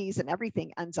utilities and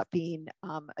everything ends up being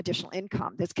additional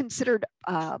income. That's considered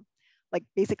like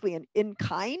basically an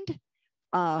in-kind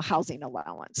housing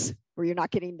allowance, where you're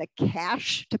not getting the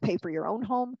cash to pay for your own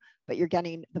home, but you're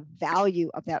getting the value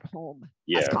of that home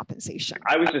as compensation.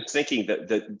 I was just thinking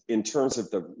that in terms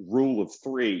of the rule of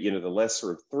three, the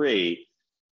lesser of three,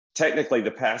 technically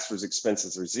the pastor's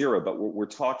expenses are zero, but we're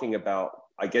talking about,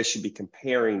 I guess you'd be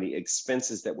comparing the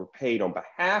expenses that were paid on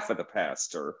behalf of the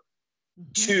pastor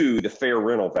to the fair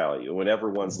rental value. Whenever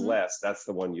one's less, that's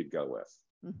the one you'd go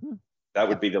with. That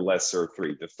would be the lesser of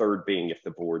three, the third being if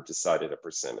the board decided a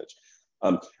percentage.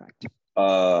 And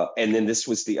then this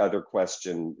was the other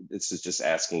question. This is just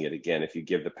asking it again. If you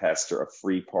give the pastor a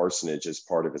free parsonage as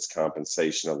part of its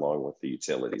compensation along with the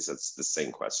utilities, that's the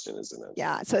same question, isn't it?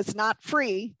 Yeah, so it's not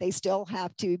free. They still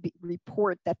have to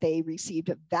report that they received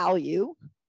a value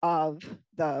of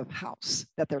the house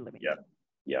that they're living in.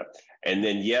 Yeah. And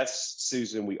then, yes,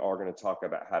 Susan, we are going to talk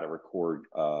about how to record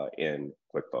in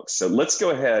QuickBooks. So let's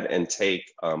go ahead and take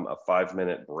a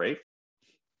 5-minute break.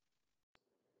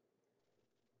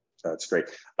 That's great.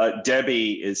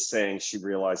 Debbie is saying she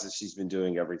realizes she's been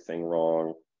doing everything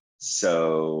wrong.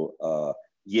 So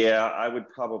yeah, I would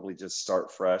probably just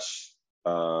start fresh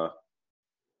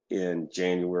in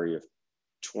January of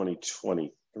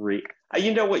 2023.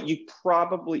 You know what? You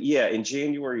probably, yeah, in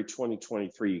January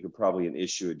 2023, you could probably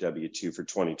issue a W-2 for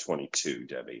 2022,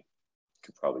 Debbie. You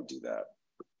could probably do that.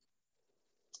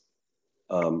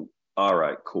 All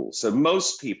right, cool. So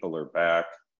most people are back.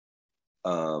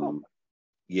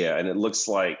 Yeah, and it looks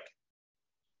like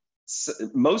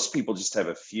most people just have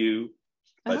a few,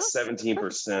 but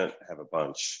 17% have a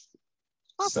bunch.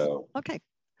 Awesome. So, okay.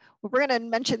 Well, we're going to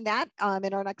mention that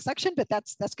in our next section, but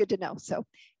that's good to know. So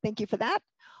thank you for that.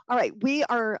 All right, we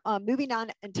are moving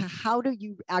on into how do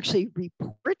you actually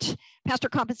report pastor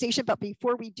compensation. But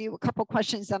before we do, a couple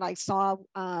questions that I saw,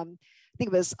 I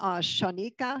think it was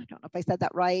Shanika, I don't know if I said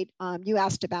that right. You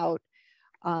asked about,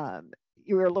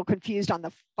 you were a little confused on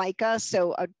the FICA.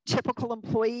 So a typical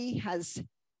employee has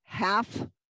half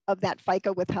of that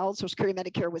FICA withheld. Social Security,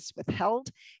 Medicare was withheld,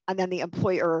 and then the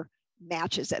employer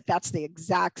matches it. That's the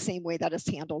exact same way that is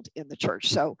handled in the church.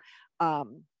 So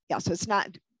yeah, so it's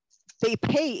not, they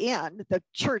pay in, the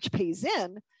church pays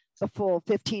in the full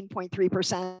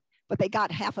 15.3%, but they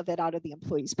got half of it out of the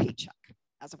employee's paycheck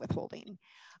as a withholding.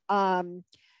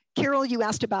 Carol, you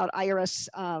asked about IRS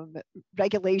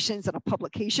regulations and a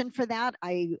publication for that.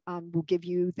 I will give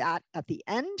you that at the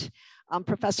end.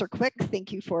 Professor Quick,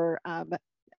 thank you for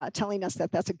telling us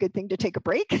that that's a good thing to take a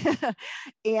break.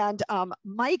 And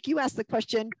Mike, you asked the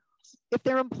question, if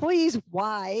they're employees,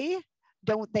 why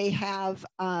don't they have,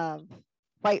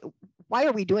 why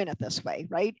are we doing it this way,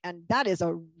 right? And that is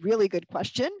a really good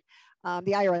question.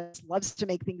 The IRS loves to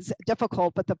make things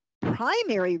difficult, but the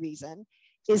primary reason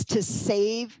is to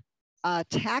save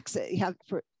taxes,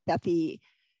 that the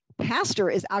pastor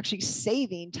is actually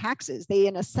saving taxes. They,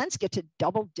 in a sense, get to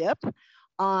double dip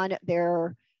on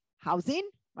their housing,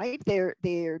 right?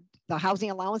 The housing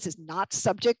allowance is not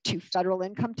subject to federal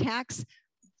income tax,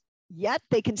 yet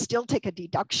they can still take a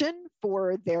deduction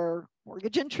for their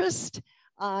mortgage interest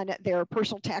on their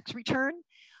personal tax return.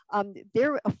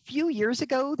 There, a few years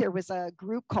ago, there was a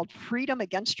group called Freedom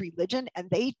Against Religion, and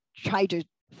they tried to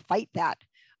fight that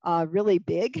really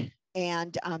big,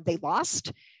 and they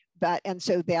lost. And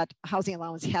so that housing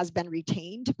allowance has been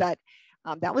retained, but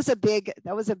that was a big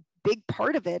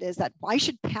part of it, is that why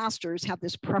should pastors have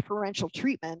this preferential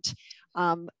treatment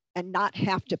and not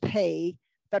have to pay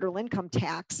federal income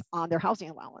tax on their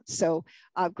housing allowance? So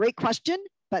great question,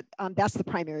 but that's the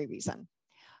primary reason.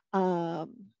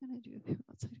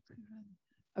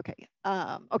 Okay.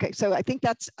 Okay. So I think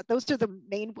those are the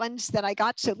main ones that I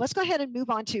got. So let's go ahead and move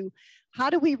on to how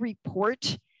do we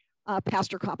report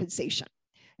pastor compensation.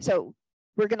 So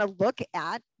we're going to look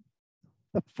at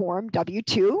the form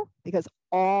W-2, because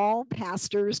all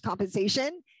pastors'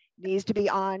 compensation needs to be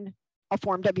on a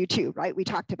form W-2, right? We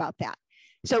talked about that.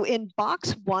 So in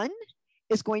box 1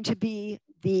 is going to be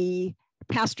the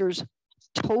pastor's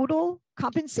total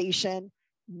compensation,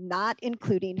 not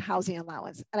including housing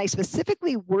allowance. And I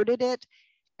specifically worded it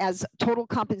as total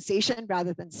compensation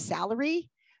rather than salary,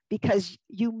 because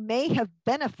you may have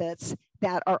benefits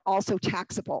that are also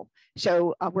taxable.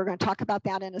 So we're going to talk about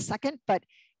that in a second. But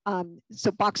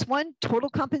so box 1, total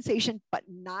compensation, but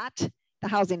not the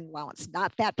housing allowance,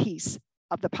 not that piece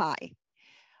of the pie.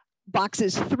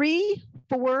 Boxes 3,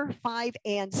 4, 5,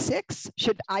 and 6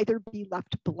 should either be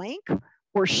left blank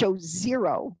or show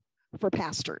 0 for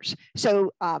pastors.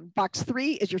 So box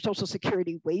 3 is your Social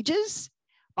Security wages.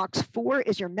 Box 4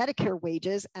 is your Medicare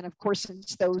wages. And of course,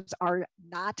 since those are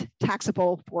not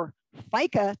taxable for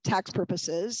FICA tax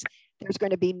purposes, there's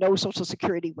going to be no Social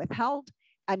Security withheld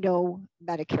and no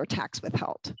Medicare tax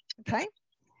withheld. Okay.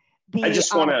 I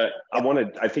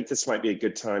think this might be a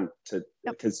good time to,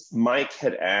 because Mike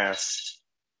had asked,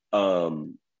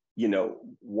 you know,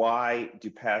 why do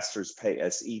pastors pay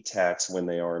SE tax when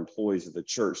they are employees of the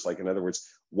church? Like, in other words,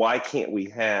 why can't we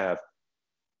have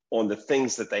on the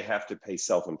things that they have to pay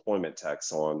self-employment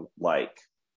tax on, like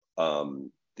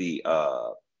the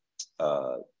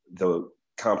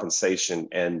compensation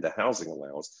and the housing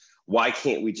allowance? Why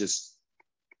can't we just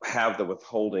have the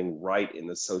withholding right in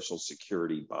the Social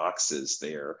Security boxes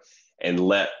there and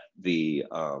let the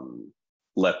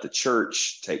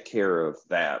church take care of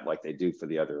that like they do for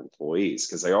the other employees?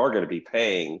 Because they are going to be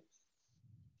paying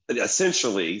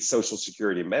essentially Social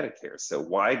Security and Medicare. So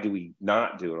why do we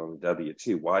not do it on the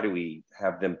W-2? Why do we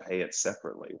have them pay it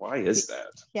separately? Why is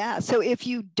that? Yeah. So if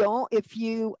you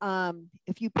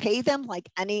pay them like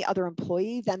any other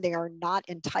employee, then they are not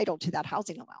entitled to that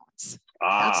housing allowance.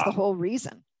 That's the whole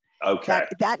reason. Okay.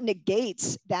 That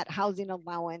negates that housing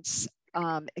allowance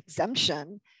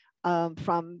exemption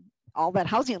from all that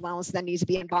housing allowance that needs to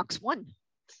be in box 1.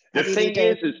 The thing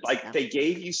is like they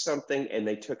gave you something and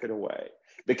they took it away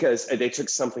because they took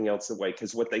something else away.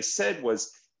 Because what they said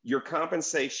was your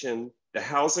compensation, the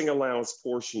housing allowance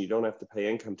portion, you don't have to pay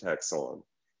income tax on,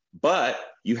 but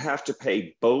you have to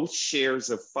pay both shares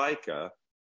of FICA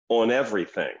on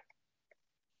everything.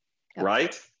 Yep.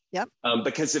 Right? Yep.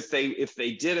 Because if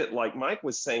they did it like Mike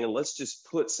was saying, and let's just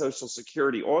put Social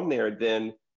Security on there,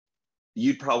 then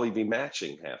you'd probably be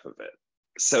matching half of it.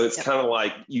 So it's kind of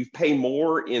like you pay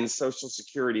more in Social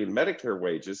Security and Medicare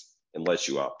wages, unless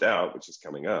you opt out, which is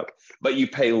coming up, but you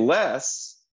pay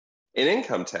less in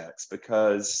income tax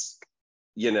because,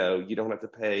 you don't have to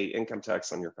pay income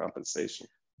tax on your compensation.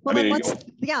 Well,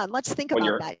 let's think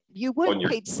about that. You would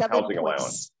have paid 7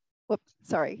 points. Whoops,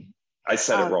 sorry. I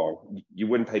said it wrong. You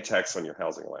wouldn't pay tax on your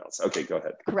housing allowance. Okay, go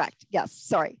ahead. Correct. Yes.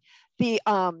 Sorry.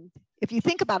 If you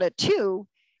think about it too,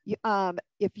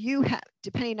 if you have,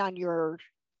 depending on your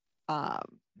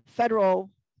federal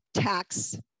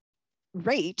tax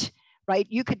rate, right,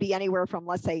 you could be anywhere from,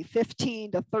 let's say,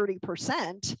 15 to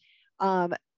 30%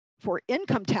 for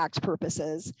income tax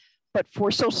purposes, but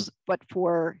for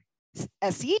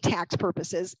SE tax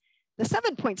purposes, the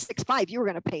 7.65 you were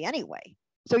going to pay anyway.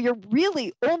 So you're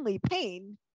really only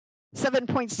paying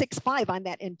 7.65 on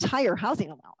that entire housing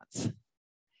allowance.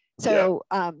 So,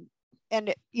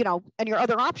 and your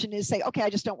other option is say, okay,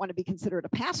 I just don't want to be considered a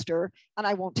pastor and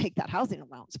I won't take that housing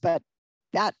allowance. But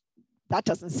that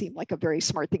doesn't seem like a very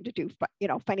smart thing to do,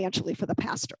 financially for the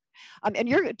pastor. And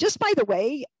you're just, by the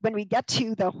way, when we get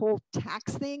to the whole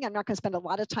tax thing, I'm not going to spend a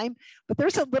lot of time, but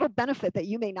there's a little benefit that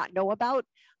you may not know about.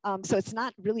 So it's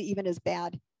not really even as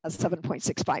bad as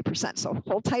 7.65%. So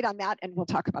hold tight on that and we'll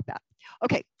talk about that.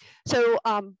 Okay, so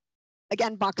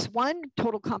again, box 1,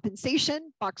 total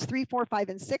compensation. Box 3, 4, 5,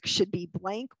 and 6 should be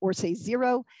blank or say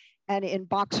 0. And in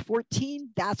box 14,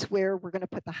 that's where we're going to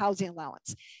put the housing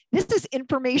allowance. This is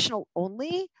informational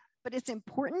only, but it's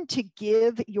important to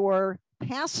give your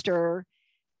pastor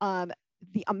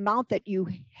the amount that you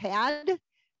had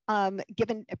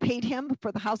paid him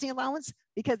for the housing allowance,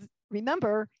 because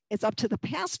remember, it's up to the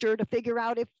pastor to figure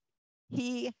out if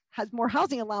he has more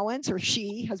housing allowance or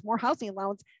she has more housing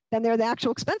allowance than the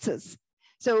actual expenses.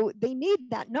 So they need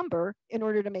that number in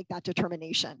order to make that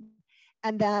determination.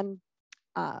 And then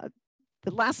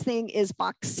the last thing is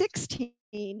box 16.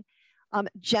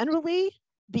 Generally,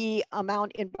 the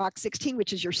amount in box 16,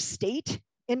 which is your state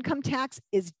income tax,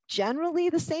 is generally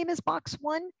the same as box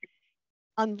 1,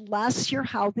 unless your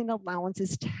housing allowance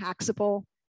is taxable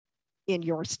in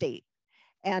your state.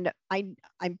 And I'm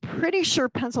pretty sure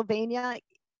Pennsylvania,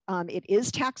 it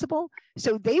is taxable.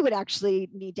 So they would actually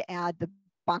need to add the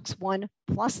box 1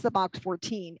 plus the box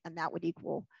 14, and that would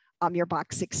equal your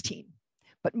box 16.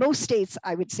 But most states,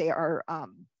 I would say, are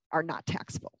not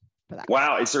taxable for that.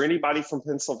 Wow. Is there anybody from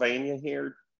Pennsylvania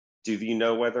here? Do you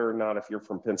know whether or not, if you're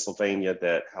from Pennsylvania,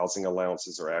 that housing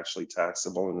allowances are actually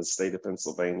taxable in the state of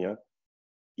Pennsylvania?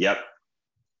 Yep.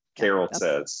 Carol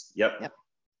says. Yep.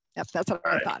 That's what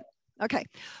I thought. Okay,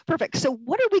 perfect. So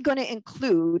what are we going to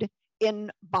include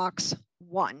in box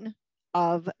 1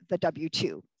 of the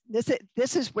W-2?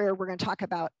 This is where we're going to talk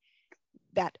about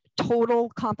that total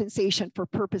compensation for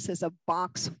purposes of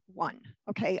box 1,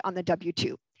 okay, on the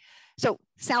W-2. So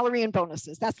salary and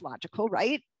bonuses, that's logical,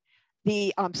 right?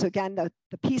 So again, the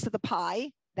piece of the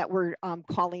pie that we're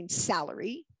calling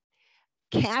salary.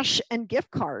 Cash and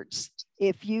gift cards.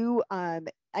 If you,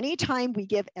 anytime we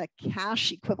give a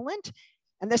cash equivalent,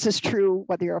 and this is true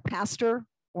whether you're a pastor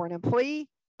or an employee,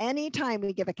 anytime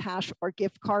we give a cash or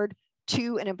gift card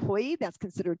to an employee, that's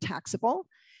considered taxable.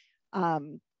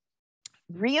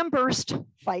 Reimbursed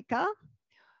FICA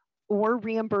or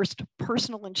reimbursed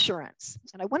personal insurance.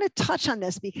 And I want to touch on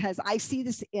this because I see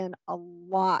this in a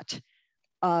lot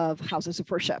of houses of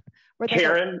worship.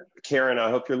 Karen, I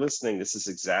hope you're listening. This is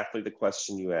exactly the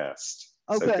question you asked.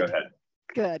 Oh, so good. Go ahead.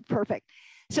 Good, perfect.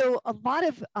 So a lot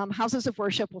of houses of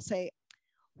worship will say,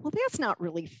 well, that's not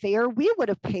really fair. We would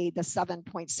have paid the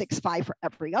 7.65 for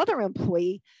every other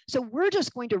employee. So we're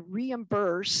just going to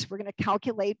reimburse. We're going to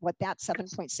calculate what that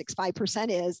 7.65%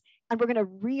 is, and we're going to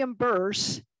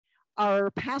reimburse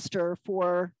our pastor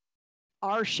for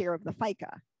our share of the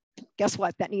FICA. Guess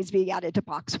what? That needs to be added to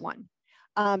box 1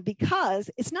 because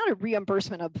it's not a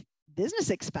reimbursement of business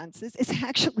expenses is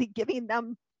actually giving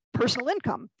them personal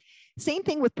income. Same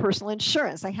thing with personal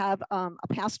insurance. I have a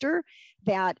pastor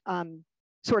that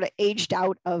sort of aged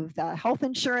out of the health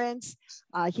insurance.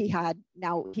 He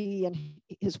and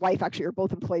his wife actually are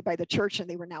both employed by the church, and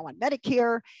they were now on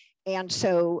Medicare. And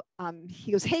so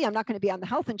he goes, hey, I'm not going to be on the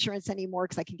health insurance anymore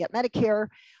because I can get Medicare.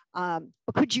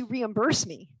 But could you reimburse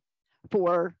me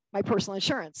for my personal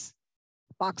insurance?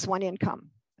 Box 1 income.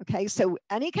 Okay, so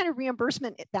any kind of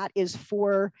reimbursement that is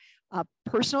for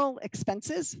personal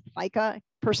expenses, FICA,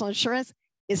 personal insurance,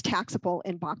 is taxable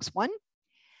in box 1.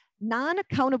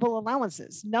 Non-accountable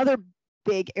allowances, another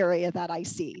big area that I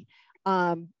see.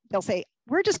 They'll say,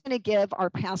 we're just going to give our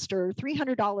pastor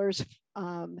 $300,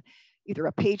 either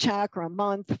a paycheck or a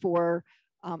month for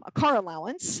a car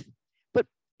allowance, but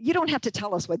you don't have to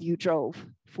tell us whether you drove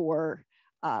for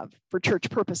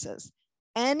church purposes.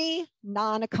 Any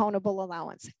non-accountable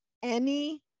allowance where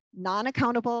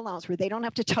they don't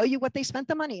have to tell you what they spent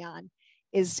the money on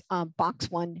is box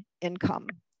 1 income.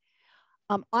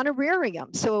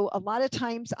 Honorarium. So a lot of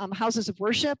times houses of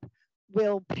worship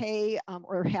will pay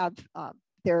or have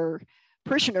their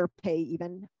parishioner pay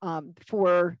even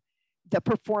for the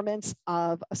performance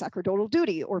of a sacerdotal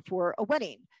duty or for a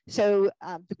wedding. So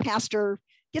the pastor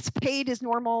gets paid his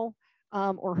normal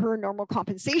or her normal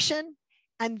compensation,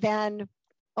 and then,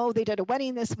 oh, they did a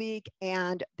wedding this week,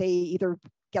 and they either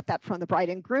get that from the bride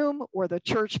and groom, or the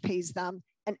church pays them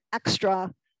an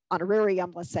extra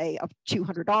honorarium, let's say of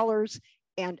 $200,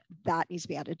 and that needs to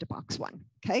be added to box 1.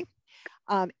 Okay.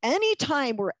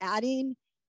 Anytime we're adding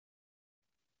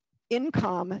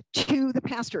income to the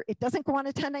pastor, it doesn't go on a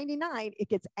 1099, it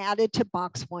gets added to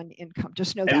box 1 income.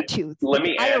 Just know that too. Let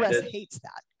me add IRS this. hates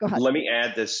that. Go ahead. Let me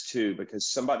add this too, because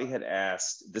somebody had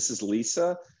asked, this is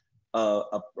Lisa,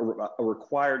 a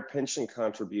required pension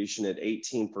contribution at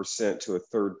 18% to a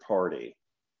third party.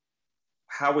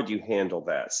 How would you handle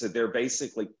that? So they're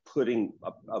basically putting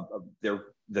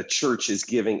the church is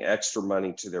giving extra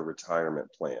money to their retirement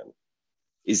plan.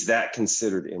 Is that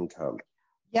considered income?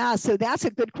 Yeah, so that's a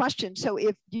good question. So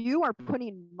if you are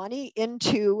putting money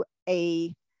into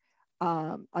a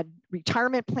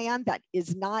retirement plan that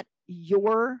is not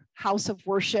your house of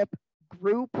worship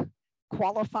group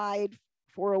qualified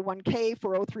 401k,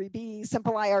 403b,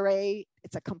 simple IRA,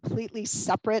 it's a completely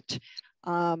separate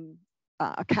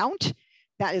account.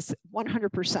 That is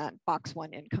 100% box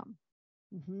 1 income.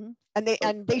 Mm-hmm.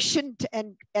 And they shouldn't,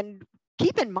 and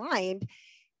keep in mind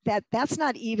that that's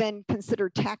not even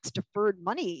considered tax deferred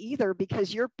money either,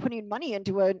 because you're putting money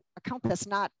into an account that's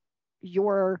not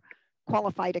your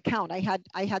qualified account. I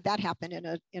had that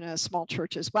happen in a small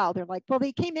church as well. They're like, well,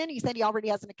 they came in, he said he already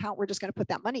has an account, we're just going to put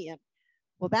that money in.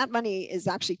 Well, that money is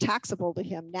actually taxable to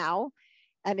him now,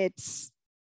 and it's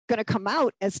going to come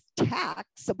out as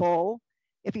taxable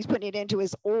if he's putting it into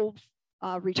his old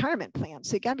retirement plan.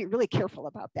 So you got to be really careful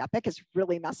about that. That gets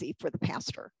really messy for the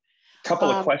pastor.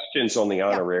 Couple of questions on the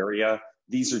honoraria. Yeah.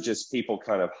 These are just people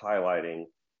kind of highlighting,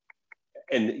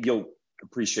 and you'll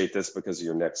appreciate this because of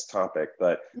your next topic,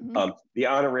 but the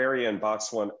honoraria in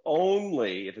box 1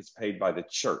 only if it's paid by the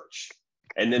church.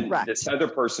 And then this other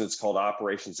person, it's called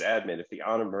operations admin. If the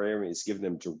honorarium is given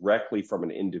them directly from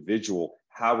an individual,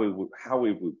 how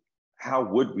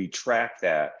would we track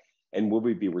that? And would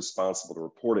we be responsible to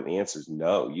report it? And the answer is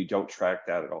no, you don't track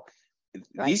that at all.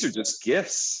 Right. These are just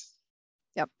gifts.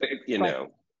 Yep. You know,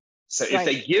 so if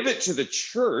they give it to the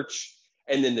church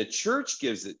and then the church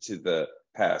gives it to the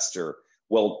pastor,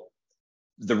 well,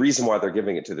 the reason why they're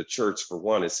giving it to the church, for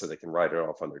one, is so they can write it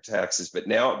off on their taxes. But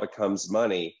now it becomes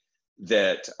money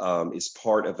that is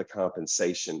part of the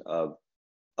compensation of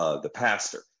the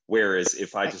pastor. Whereas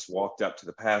if I just walked up to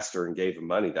the pastor and gave him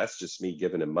money, that's just me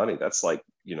giving him money. That's like,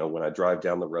 you know, when I drive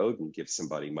down the road and give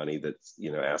somebody money that's,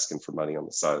 you know, asking for money on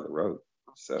the side of the road.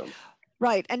 So.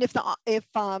 Right. And if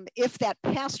that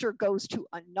pastor goes to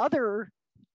another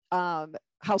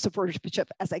house of worship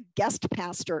as a guest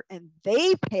pastor and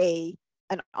they pay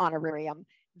an honorarium,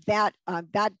 that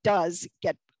does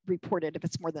get reported.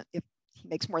 If he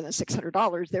makes more than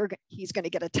 $600, he's going to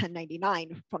get a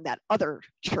 1099 from that other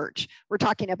church. We're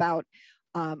talking about,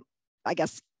 I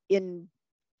guess,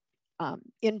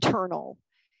 internal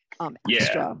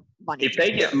extra money. If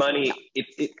they get money,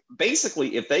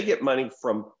 if they get money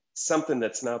from something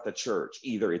that's not the church,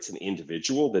 either it's an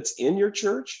individual that's in your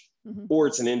church, or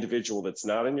it's an individual that's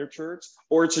not in your church,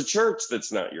 or it's a church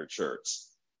that's not your church,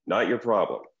 not your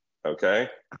problem. Okay.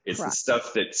 It's Correct. The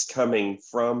stuff that's coming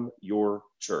from your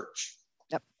church.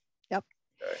 Yep. Okay.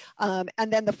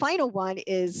 And then the final one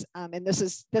is, and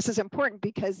this is important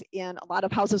because in a lot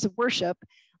of houses of worship,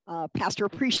 Pastor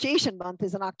Appreciation Month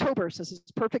is in October, so this is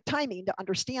perfect timing to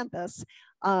understand this.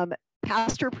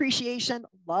 Pastor appreciation,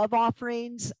 love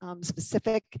offerings,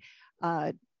 specific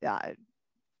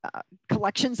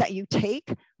collections that you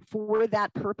take for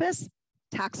that purpose,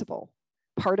 taxable,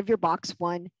 part of your box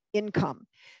one income.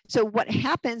 So what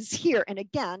happens here, and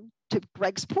again, to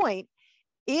Greg's point,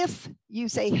 if you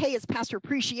say, hey, it's Pastor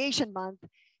Appreciation Month,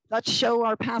 let's show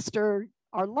our pastor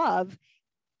our love,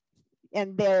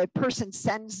 and the person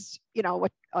sends, you know,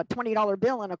 a $20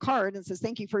 bill and a card and says,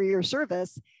 thank you for your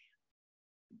service,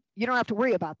 you don't have to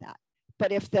worry about that.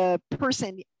 But if the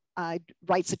person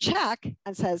writes a check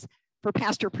and says, for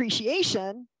pastor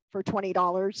appreciation for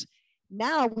 $20,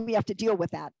 now we have to deal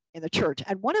with that in the church.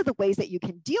 And one of the ways that you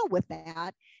can deal with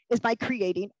that is by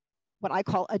creating what I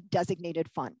call a designated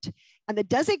fund. And the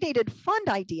designated fund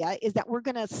idea is that we're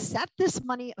going to set this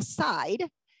money aside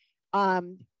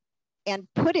and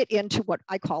put it into what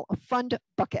I call a fund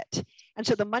bucket. And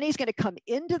so the money is going to come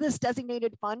into this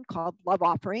designated fund called love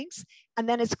offerings. And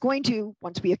then it's going to,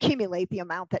 once we accumulate the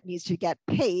amount that needs to get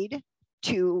paid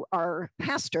to our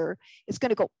pastor, it's going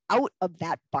to go out of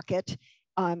that bucket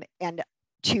and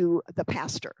to the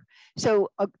pastor. So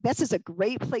this is a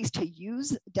great place to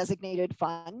use designated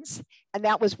funds. And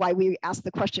that was why we asked the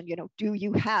question, you know, do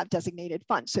you have designated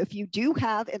funds? So if you do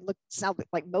have, it looks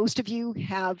like most of you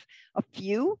have a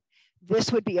few,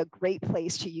 this would be a great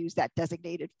place to use that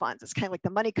designated funds. It's kind of like the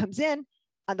money comes in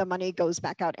and the money goes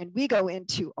back out. And we go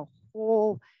into a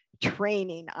whole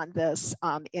training on this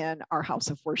in our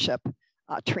House of Worship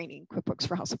training, QuickBooks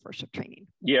for House of Worship training.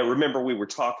 Yeah, remember we were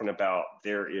talking about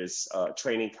there is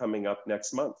training coming up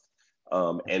next month.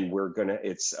 And we're gonna,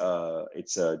 it's a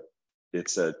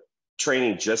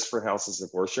training just for houses of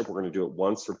worship. We're gonna do it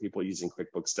once for people using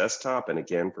QuickBooks Desktop and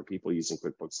again for people using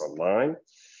QuickBooks Online.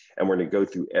 And we're going to go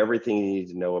through everything you need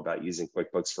to know about using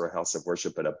QuickBooks for a house of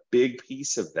worship. But a big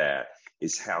piece of that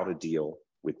is how to deal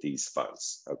with these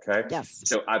funds. Okay. Yes.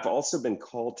 So I've also been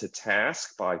called to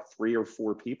task by 3 or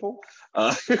 4 people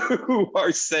who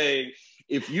are saying,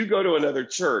 if you go to another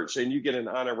church and you get an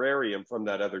honorarium from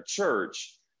that other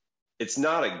church, it's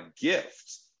not a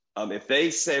gift. If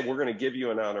they say, we're going to give you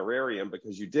an honorarium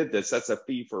because you did this, that's a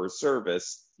fee for a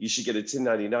service. You should get a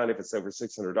 1099 if it's over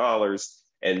 $600.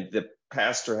 And the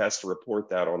pastor has to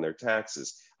report that on their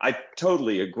taxes. I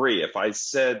totally agree. If I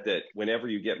said that whenever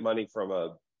you get money from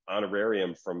a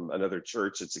honorarium from another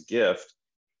church, it's a gift.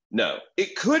 No,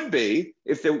 it could be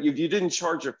if you didn't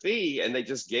charge a fee and they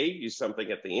just gave you something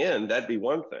at the end, that'd be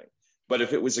one thing. But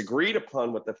if it was agreed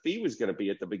upon what the fee was going to be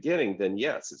at the beginning, then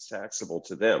yes, it's taxable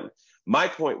to them. My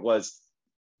point was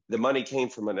the money came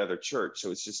from another church, so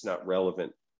it's just not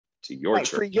relevant to your church.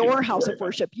 For your house of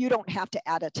worship, you don't have to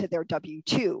add it to their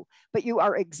W-2, but you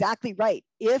are exactly right.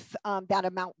 If that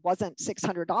amount wasn't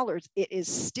 $600, it is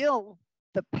still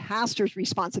the pastor's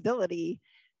responsibility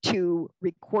to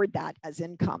record that as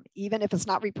income. Even if it's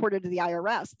not reported to the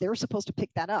IRS, they're supposed to pick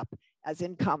that up as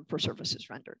income for services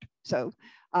rendered. So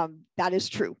that is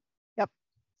true. Yep.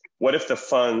 What if the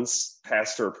funds,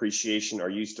 pastor appreciation, are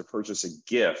used to purchase a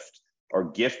gift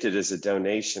or gifted as a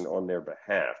donation on their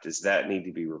behalf? Does that need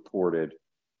to be reported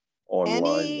on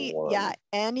line 1?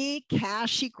 Any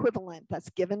cash equivalent that's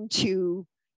given to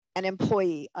an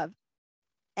employee of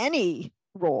any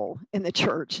role in the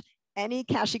church, any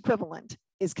cash equivalent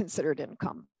is considered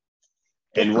income.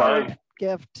 And Ron,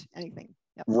 gift, anything.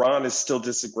 Yep. Ron is still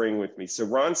disagreeing with me. So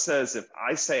Ron says, if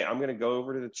I say I'm going to go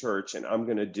over to the church and I'm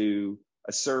going to do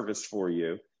a service for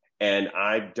you, and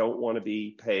I don't want to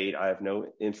be paid, I have no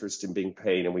interest in being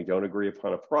paid, and we don't agree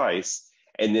upon a price,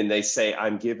 and then they say,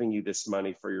 I'm giving you this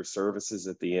money for your services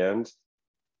at the end,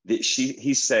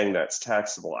 he's saying that's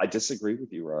taxable. I disagree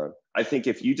with you, Ron. I think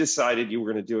if you decided you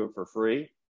were going to do it for free,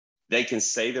 they can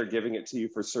say they're giving it to you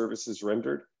for services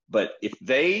rendered. But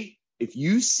if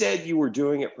you said you were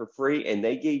doing it for free and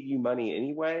they gave you money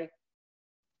anyway,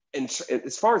 and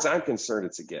as far as I'm concerned,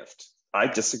 it's a gift. I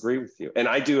disagree with you. And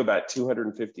I do about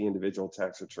 250 individual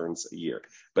tax returns a year.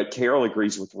 But Carol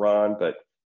agrees with Ron, but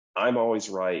I'm always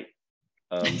right.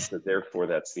 So therefore,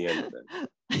 that's the end of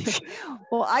it.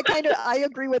 Well, I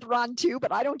agree with Ron too,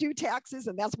 but I don't do taxes.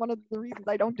 And that's one of the reasons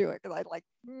I don't do it, because I like,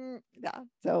 yeah.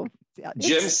 So yeah.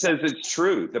 Jim says it's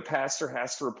true. The pastor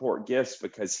has to report gifts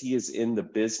because he is in the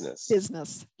business.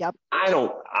 Yep.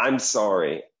 I'm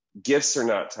sorry. Gifts are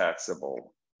not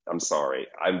taxable. I'm sorry.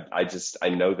 I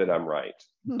know that I'm right,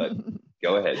 but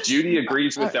go ahead. Judy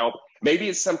agrees with that. Maybe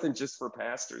it's something just for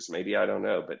pastors. Maybe, I don't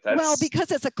know, but that's. Well, because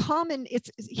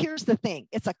here's the thing.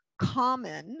 It's a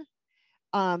common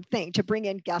thing to bring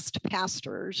in guest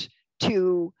pastors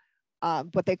to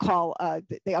what they call,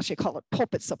 they actually call it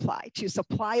pulpit supply, to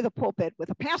supply the pulpit with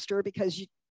a pastor because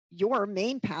your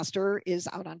main pastor is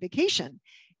out on vacation.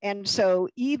 And so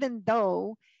even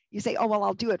though you say, oh, well,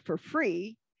 I'll do it for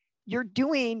free, you're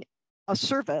doing a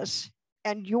service,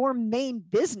 and your main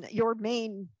business,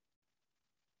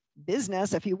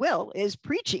 if you will, is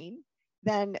preaching,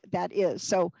 then that is.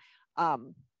 So,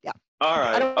 yeah. All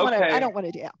right. I don't want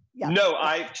to do. Yeah. No,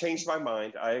 I changed my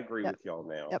mind. I agree with y'all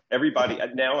now. Yep. Everybody,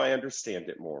 Okay. now I understand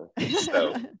it more.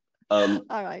 So, all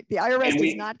right. The IRS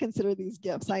does not consider these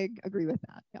gifts. I agree with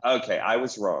that. Yeah. Okay, I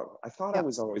was wrong. I thought I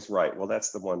was always right. Well,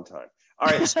 that's the one time. All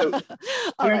right. So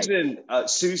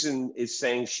Susan is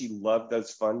saying she loved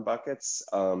those fun buckets.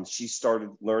 She started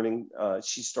learning.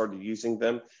 She started using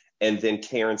them. And then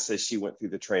Karen says she went through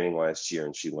the training last year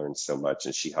and she learned so much,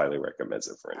 and she highly recommends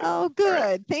it for anyone. Oh, good.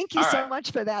 Right. Thank you so much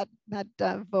for that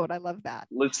vote. I love that.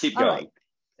 Let's keep going. Right.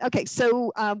 Okay,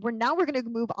 so we're going to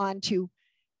move on to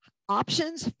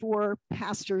options for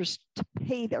pastors to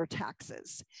pay their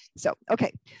taxes. So,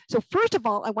 okay. So first of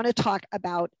all, I want to talk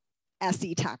about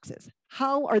SE taxes.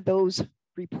 How are those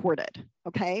reported?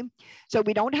 Okay. So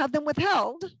we don't have them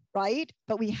withheld, right?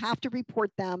 But we have to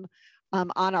report them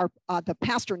on our, the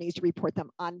pastor needs to report them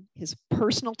on his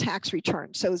personal tax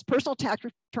return. So his personal tax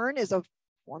return is a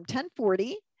Form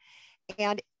 1040,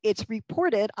 and it's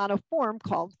reported on a form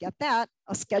called, get that,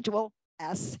 a Schedule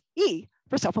SE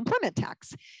for self-employment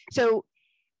tax. So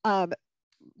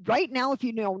right now, if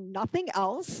you know nothing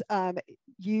else,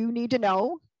 you need to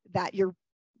know that you're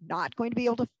not going to be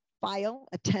able to file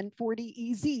a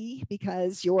 1040 EZ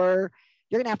because you're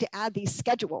going to have to add these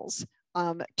schedules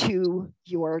to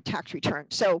your tax return.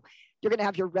 So you're going to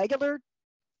have your regular,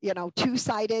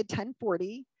 two-sided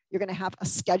 1040. You're going to have a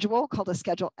schedule called a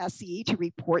Schedule SE to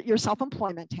report your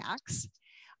self-employment tax.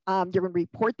 You're going to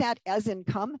report that as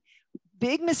income.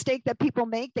 Big mistake that people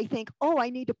make, they think, oh, I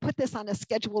need to put this on a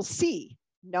Schedule C.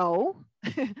 No,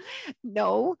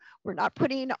 no, we're not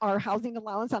putting our housing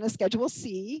allowance on a Schedule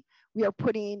C. We are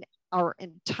putting our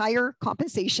entire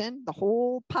compensation, the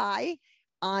whole pie,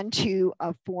 onto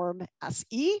a Form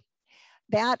SE.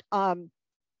 That,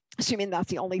 assuming that's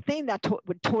the only thing, that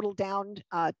would total down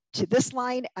to this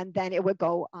line, and then it would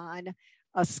go on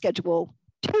a Schedule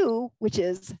 2, which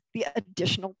is the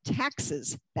additional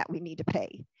taxes that we need to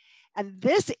pay. And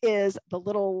this is the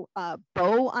little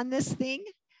bow on this thing.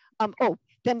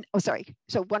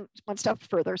 So one step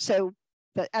further. So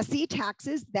the SE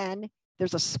taxes, then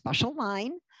there's a special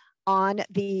line on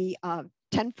the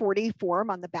 1040 form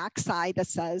on the back side that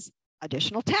says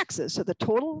additional taxes. So the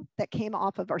total that came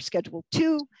off of our Schedule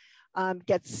 2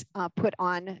 gets put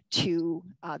on to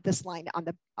this line on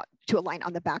the to a line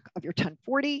on the back of your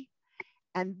 1040.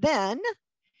 And then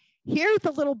here's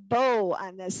the little bow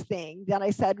on this thing that I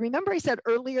said. Remember I said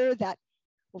earlier that,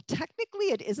 well,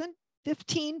 technically it isn't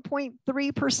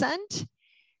 15.3%.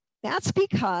 That's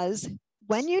because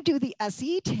when you do the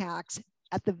SE tax,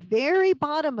 at the very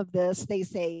bottom of this, they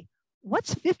say,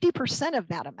 what's 50% of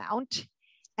that amount?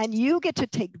 And you get to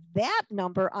take that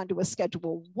number onto a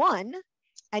Schedule 1,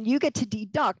 and you get to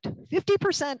deduct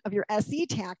 50% of your SE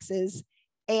taxes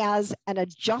as an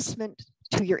adjustment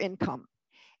to your income.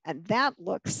 And that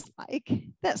looks like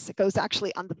this. It goes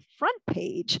actually on the front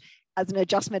page as an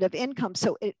adjustment of income.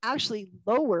 So it actually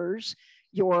lowers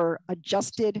your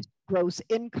adjusted gross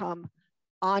income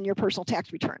on your personal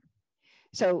tax return.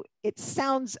 So it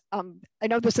sounds, I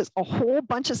know this is a whole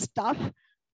bunch of stuff.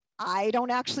 I don't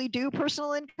actually do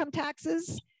personal income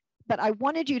taxes, but I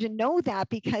wanted you to know that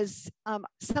because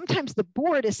sometimes the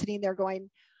board is sitting there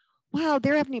going, wow,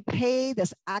 they're having to pay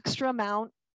this extra amount.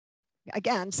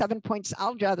 Again,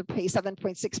 I'll rather pay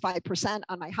 7.65%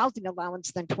 on my housing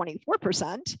allowance than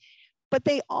 24%. But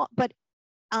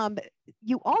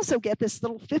you also get this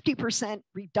little 50%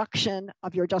 reduction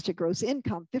of your adjusted gross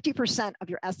income. 50% of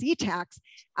your SE tax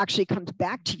actually comes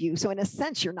back to you. So in a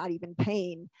sense, you're not even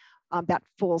paying that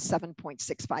full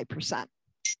 7.65%.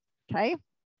 Okay, is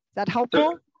that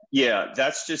helpful? So, yeah,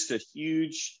 that's just a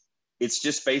huge, it's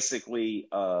just basically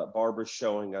Barbara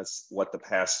showing us what the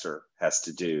pastor has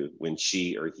to do when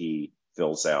she or he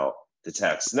fills out the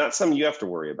tax. Not something you have to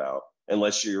worry about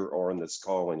unless you're on this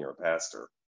call and you're a pastor.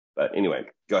 But anyway,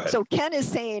 go ahead. So Ken is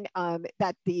saying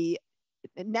that the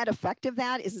net effect of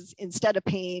that is instead of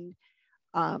paying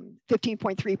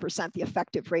 15.3%, the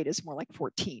effective rate is more like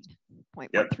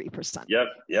 14.13%.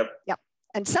 Yep.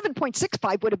 And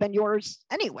 7.65 would have been yours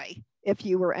anyway if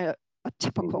you were a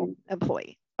typical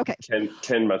employee. Okay.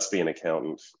 Ken must be an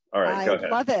accountant. All right, go ahead. I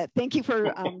love it. Thank you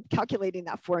for calculating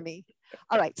that for me.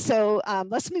 All right, so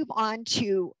let's move on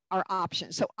to our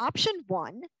options. So option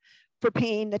 1 for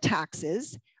paying the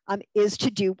taxes, is to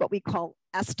do what we call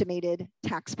estimated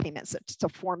tax payments. It's a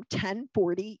form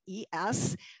 1040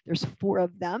 ES. There's 4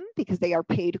 of them because they are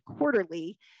paid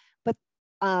quarterly, but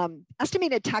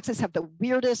estimated taxes have the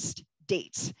weirdest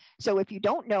dates. So if you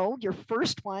don't know, your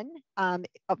first one of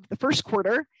the first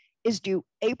quarter is due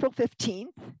April 15th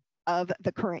of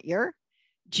the current year.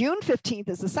 June 15th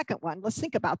is the second one. Let's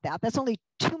think about that. That's only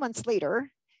 2 months later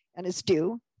and it's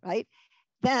due, right?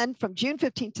 Then from June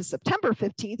 15th to September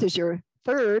 15th is your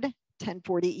third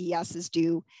 1040 ES is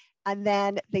due. And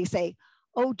then they say,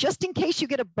 oh, just in case you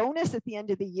get a bonus at the end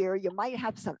of the year, you might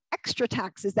have some extra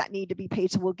taxes that need to be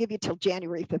paid. So we'll give you till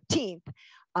January 15th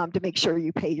to make sure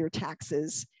you pay your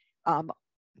taxes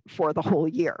for the whole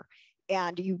year.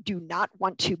 And you do not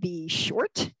want to be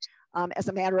short. As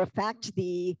a matter of fact,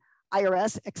 the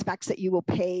IRS expects that you will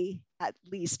pay at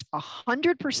least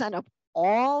 100% of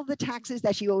all the taxes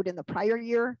that you owed in the prior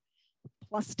year,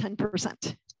 plus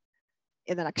 10%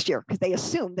 in the next year, because they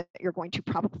assume that you're going to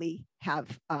probably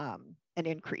have an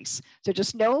increase. So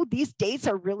just know these dates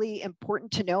are really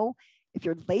important to know. If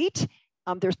you're late,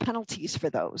 there's penalties for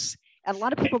those. And a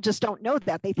lot of people just don't know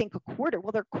that. They think a quarter,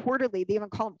 well, they're quarterly. They even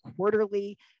call them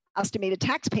quarterly estimated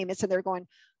tax payments. And they're going,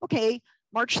 okay,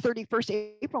 March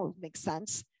 31st, April makes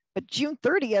sense. But June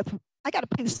 30th, I got to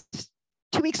pay this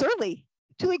 2 weeks early,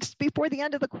 2 weeks before the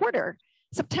end of the quarter.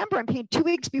 September, I'm paying 2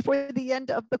 weeks before the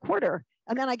end of the quarter.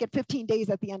 And then I get 15 days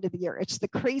at the end of the year. It's the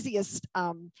craziest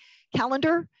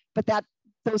calendar, but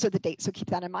those are the dates. So keep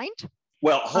that in mind.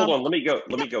 Well, hold on. Let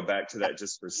me go back to that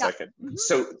just for a second. Mm-hmm.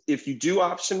 So if you do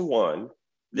option 1,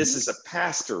 this is a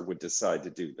pastor would decide to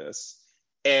do this.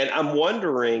 And I'm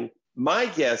wondering, my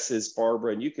guess is,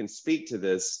 Barbara, and you can speak to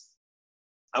this,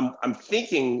 I'm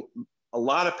thinking a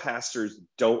lot of pastors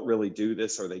don't really do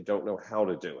this, or they don't know how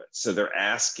to do it. So they're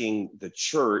asking the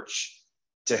church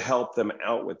to help them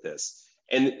out with this.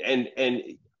 And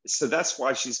so that's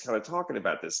why she's kind of talking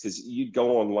about this, because you'd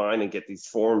go online and get these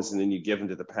forms, and then you give them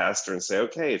to the pastor and say,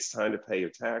 okay, it's time to pay your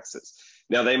taxes.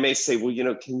 Now they may say, well,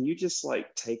 can you just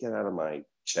like take it out of my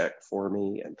check for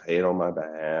me and pay it on my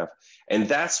behalf? And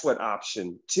that's what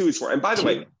option 2 is for. And by the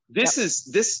way, this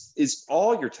is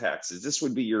all your taxes. This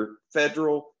would be your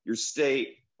federal, your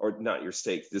state, or not your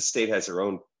state. The state has their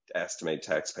own estimated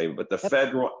tax payment, but the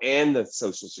federal and the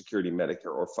Social Security, Medicare,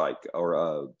 or FICA,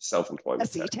 or self-employment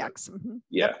SE tax. Mm-hmm.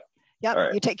 Yeah. Yep.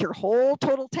 Right. You take your whole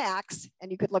total tax,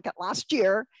 and you could look at last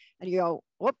year and you go,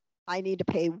 whoop, I need to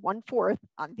pay 1/4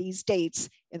 on these dates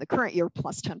in the current year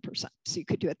plus 10%. So you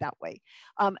could do it that way.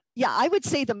 I would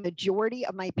say the majority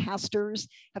of my pastors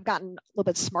have gotten a little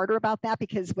bit smarter about that,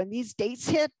 because when these dates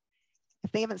hit,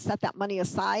 if they haven't set that money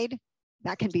aside,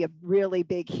 that can be a really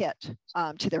big hit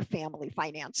to their family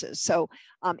finances. So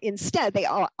instead, they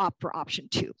opt for option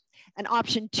 2. And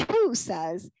option 2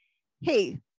 says,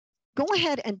 hey, go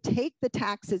ahead and take the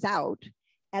taxes out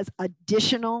as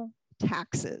additional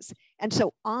taxes. And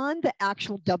so on the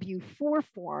actual W-4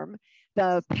 form,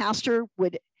 the pastor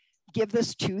would give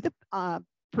this to the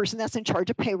person that's in charge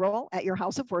of payroll at your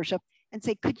house of worship and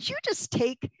say, could you just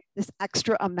take this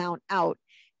extra amount out?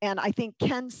 And I think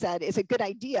Ken said is a good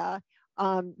idea,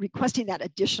 requesting that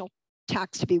additional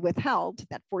tax to be withheld,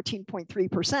 that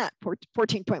 14.3%,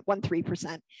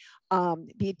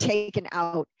 14.13%, be taken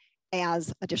out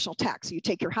as additional tax. So you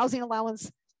take your housing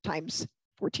allowance times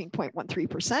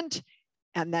 14.13%,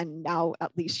 and then now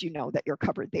at least you know that you're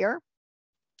covered there.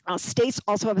 States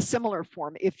also have a similar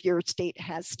form. If your state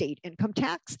has state income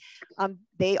tax,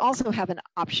 they also have an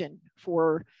option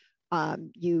for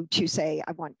you to say,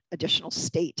 I want additional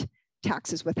state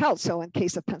taxes withheld. So in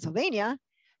case of Pennsylvania,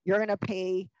 you're going to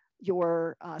pay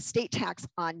your state tax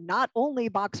on not only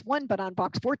box 1, but on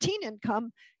box 14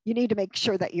 income. You need to make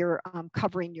sure that you're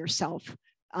covering yourself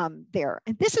there.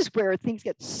 And this is where things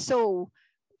get so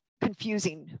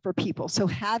confusing for people. So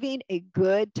having a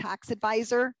good tax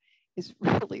advisor is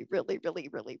really, really, really,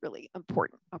 really, really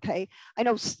important. Okay. I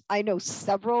know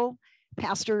several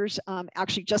pastors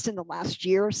actually just in the last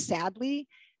year, sadly,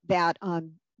 that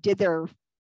did their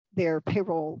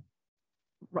payroll,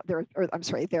 their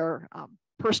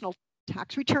personal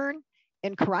tax return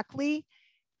incorrectly.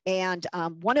 And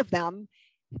one of them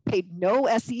paid no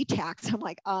SE tax. I'm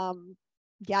like,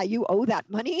 yeah, you owe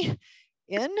that money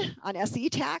in on SE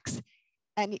tax.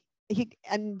 And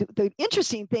the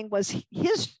interesting thing was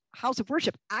his house of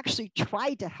worship actually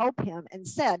tried to help him and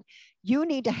said, you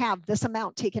need to have this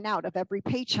amount taken out of every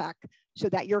paycheck so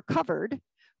that you're covered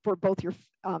for both your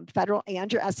federal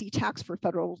and your SE tax for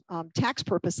federal tax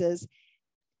purposes.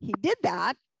 He did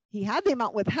that. He had the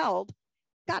amount withheld,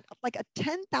 got like a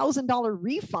 $10,000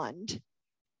 refund,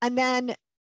 and then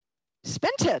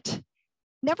spent it.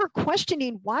 never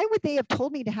questioning, why would they have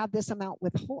told me to have this amount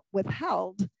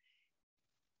withheld?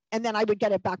 And then I would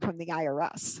get it back from the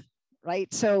IRS,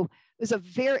 right? So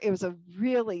it was a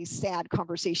really sad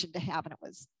conversation to have, and it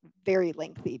was very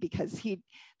lengthy because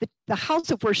the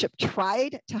house of worship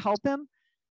tried to help him,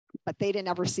 but they didn't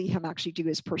ever see him actually do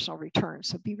his personal return.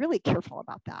 So be really careful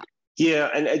about that. Yeah,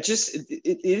 and it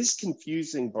is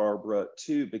confusing, Barbara,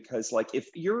 too, because like if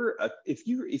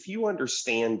you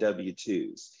understand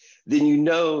W-2s, then you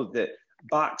know that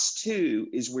box 2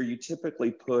 is where you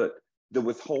typically put the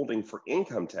withholding for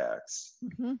income tax,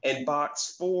 and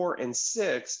box 4 and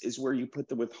 6 is where you put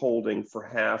the withholding for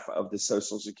half of the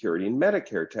Social Security and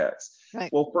Medicare tax.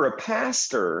 Right. Well, for a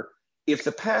pastor, if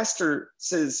the pastor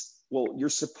says, well,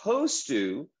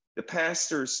 the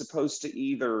pastor is supposed to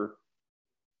either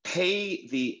pay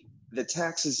the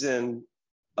taxes in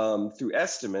through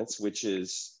estimates, which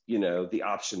is, the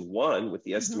option 1 with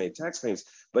the estimated tax payments.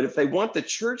 But if they want the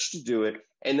church to do it,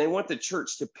 and they want the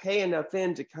church to pay enough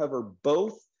in to cover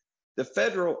both the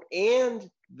federal and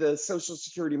the Social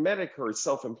Security, Medicare,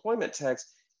 self-employment tax,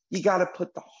 you got to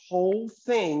put the whole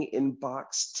thing in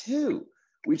box 2,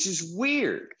 which is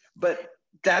weird, but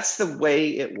that's the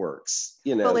way it works.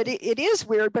 Well, it is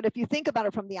weird, but if you think about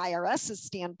it from the IRS's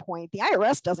standpoint, the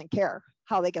IRS doesn't care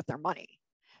how they get their money.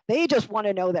 They just want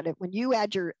to know that when you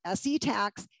add your SE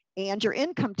tax and your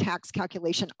income tax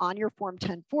calculation on your Form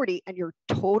 1040 and your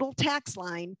total tax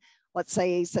line, let's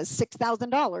say says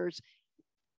 $6,000,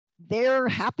 they're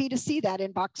happy to see that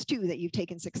in box 2 that you've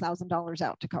taken $6,000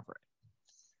 out to cover it.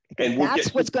 And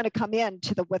that's what's going to come in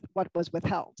to what was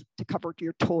withheld to cover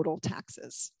your total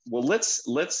taxes. Well, let's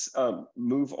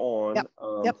move on.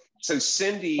 Yep. So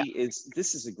Cindy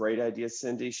this is a great idea,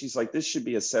 Cindy. She's like, this should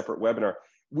be a separate webinar.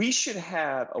 We should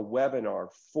have a webinar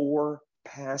for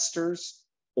pastors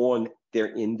on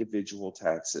their individual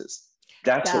taxes.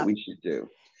 That's what we should do.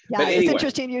 Yeah, but anyway. It's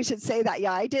interesting you should say that.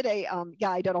 Yeah, I did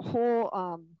a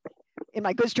whole in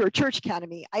my Goods to a Church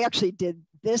Academy. I actually did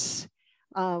this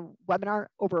webinar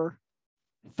over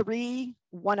 3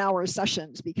 one-hour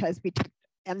sessions because we took,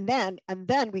 and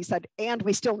then we said, and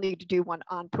we still need to do one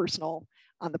on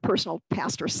the personal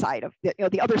pastor side of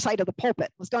the other side of the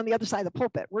pulpit. Let's go on the other side of the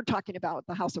pulpit. We're talking about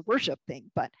the house of worship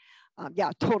thing, but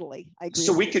yeah, totally. I agree.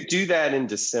 So we could do that in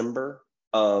December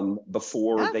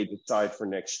before they decide for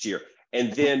next year.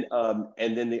 And then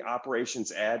the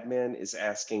operations admin is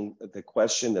asking the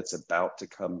question that's about to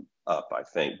come up, I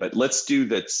think. But let's do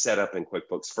the setup in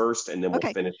QuickBooks first, and then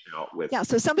we'll finish out with. Yeah.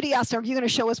 So somebody asked, are you going to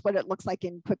show us what it looks like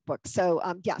in QuickBooks? So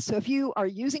so if you are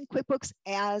using QuickBooks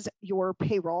as your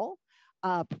payroll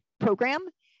program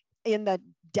in the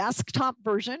desktop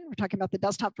version, we're talking about the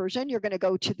desktop version, you're going to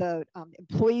go to the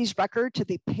employees record, to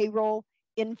the payroll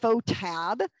info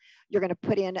tab. You're going to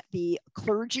put in the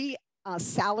clergy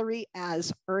salary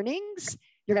as earnings.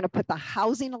 You're going to put the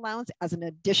housing allowance as an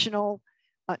addition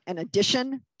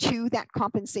to that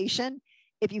compensation.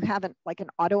 If you have like an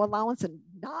auto allowance and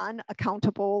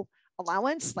non-accountable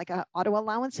allowance, like an auto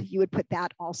allowance, you would put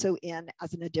that also in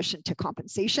as an addition to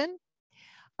compensation.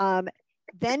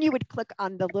 Then you would click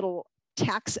on the little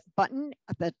tax button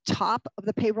at the top of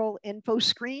the payroll info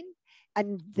screen,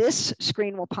 and this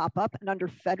screen will pop up. And under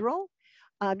federal,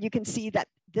 you can see that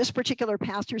this particular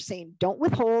pastor is saying, don't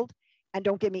withhold and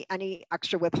don't give me any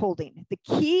extra withholding. The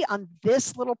key on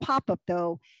this little pop-up,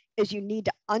 though, is you need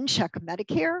to uncheck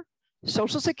Medicare,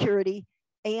 Social Security,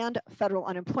 and federal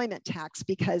unemployment tax,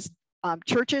 because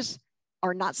churches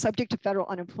are not subject to federal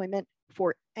unemployment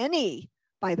for any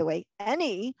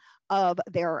of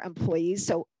their employees.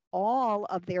 So all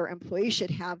of their employees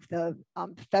should have the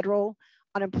federal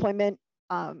unemployment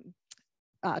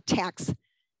tax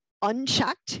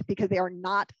unchecked, because they are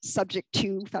not subject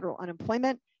to federal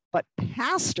unemployment. But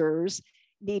pastors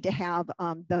need to have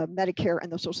the Medicare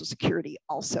and the Social Security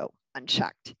also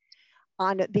unchecked.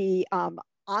 On the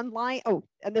online,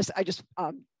 and this,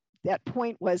 that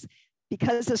point was,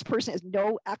 because this person has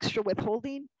no extra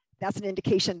withholding, that's an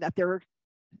indication that they're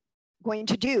going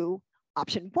to do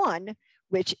option 1,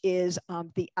 which is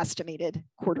the estimated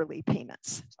quarterly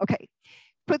payments. Okay,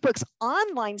 QuickBooks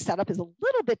Online setup is a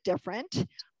little bit different.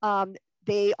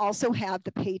 They also have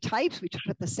the pay types. We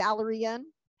put the salary in.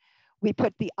 We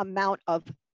put the amount of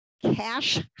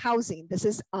cash housing. This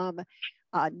is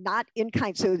not in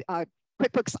kind. So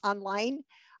QuickBooks Online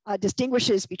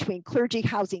distinguishes between clergy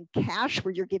housing cash,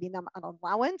 where you're giving them an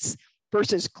allowance,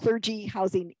 versus clergy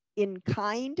housing in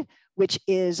kind, which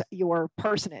is your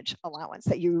parsonage allowance,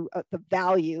 that you the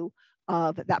value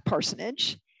of that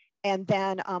parsonage. And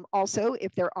then also,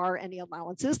 if there are any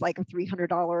allowances, like a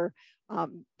 $300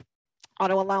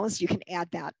 auto allowance, you can add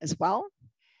that as well.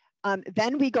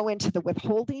 Then we go into the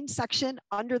withholding section.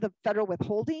 Under the federal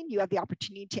withholding, you have the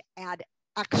opportunity to add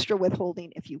extra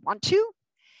withholding if you want to.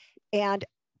 And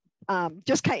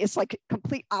just kind of, it's like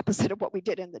complete opposite of what we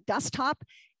did in the desktop.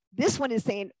 This one is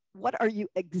saying, what are you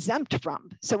exempt from?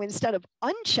 So instead of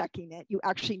unchecking it, you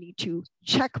actually need to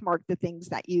check mark the things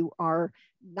that you are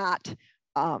not,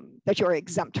 that you're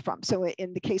exempt from. So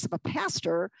in the case of a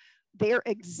pastor, they're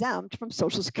exempt from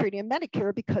Social Security and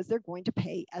Medicare because they're going to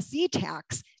pay SE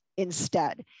tax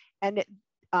instead. And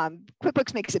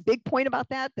QuickBooks makes a big point about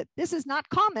that this is not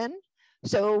common.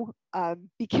 So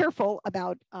be careful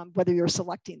about whether you're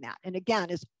selecting that. And again,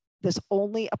 this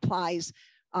only applies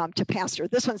to pastor.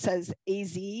 This one says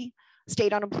AZ,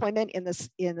 state unemployment in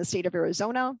the state of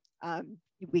Arizona.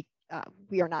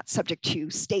 We are not subject to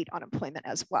state unemployment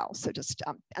as well. So just,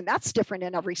 and that's different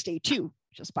in every state too,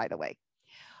 just by the way.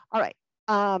 All right.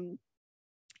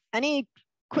 Any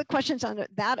quick questions on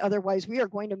that? Otherwise, we are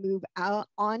going to move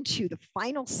on to the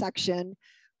final section,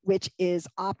 which is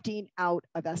opting out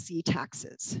of SE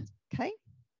taxes. Okay.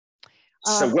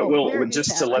 So what we'll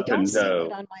just to let them know. I don't see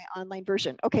it on my online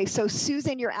version. Okay, so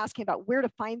Susan, you're asking about where to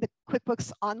find the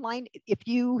QuickBooks Online. If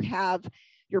you have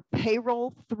your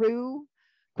payroll through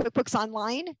QuickBooks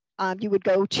Online, you would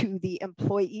go to the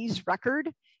employees record,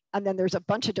 and then there's a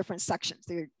bunch of different sections.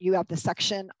 There, you have the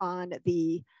section on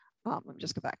the, let me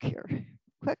just go back here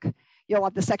quick. You'll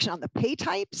have the section on the pay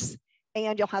types,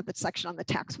 and you'll have the section on the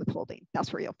tax withholding.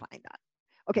 That's where you'll find that.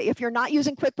 Okay, if you're not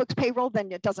using QuickBooks Payroll,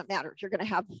 then it doesn't matter. You're gonna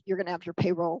have your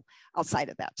payroll outside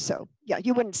of that. So yeah,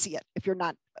 you wouldn't see it if you're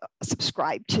not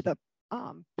subscribed to the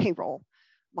payroll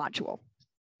module.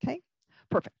 Okay,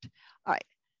 perfect. All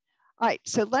right.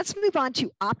 So let's move on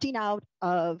to opting out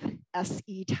of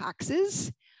SE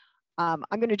taxes. I'm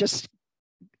going to just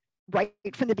right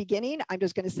from the beginning, I'm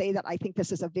just going to say that I think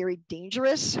this is a very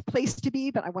dangerous place to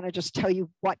be, but I want to just tell you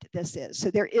what this is.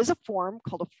 So there is a form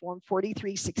called a Form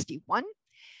 4361.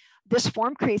 This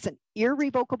form creates an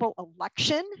irrevocable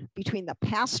election between the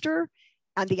pastor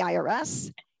and the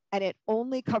IRS, and it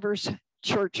only covers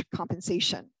church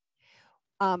compensation.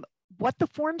 What the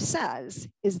form says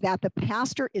is that the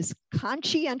pastor is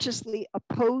conscientiously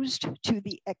opposed to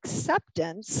the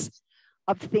acceptance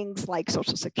of things like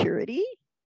Social Security,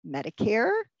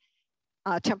 Medicare,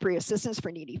 temporary assistance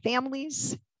for needy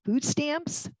families, food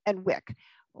stamps, and WIC.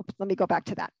 Well, let me go back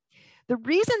to that. The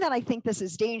reason that I think this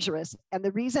is dangerous, and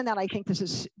the reason that I think this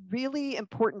is really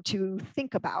important to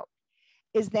think about,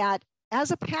 is that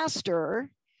as a pastor,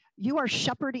 you are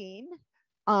shepherding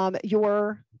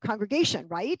your congregation,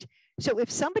 right? So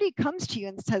if somebody comes to you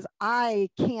and says, I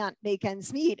can't make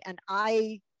ends meet and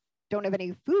I don't have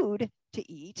any food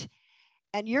to eat,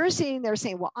 and you're sitting there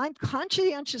saying, well, I'm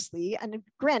conscientiously, and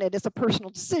granted, it's a personal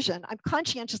decision, I'm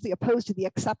conscientiously opposed to the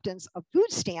acceptance of food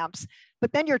stamps,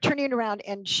 but then you're turning around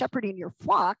and shepherding your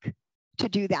flock to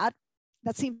do that.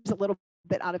 That seems a little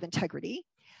bit out of integrity.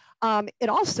 It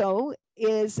also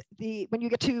is when you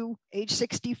get to age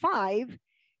 65,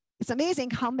 it's amazing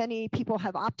how many people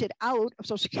have opted out of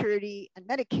Social Security and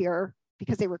Medicare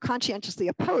because they were conscientiously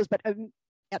opposed, but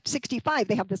at 65,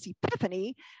 they have this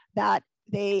epiphany that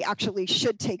they actually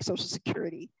should take Social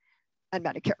Security and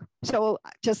Medicare. So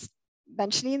just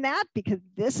mentioning that because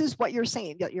this is what you're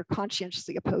saying, that you're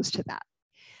conscientiously opposed to that.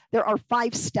 There are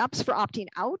 5 steps for opting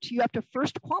out. You have to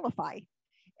first qualify.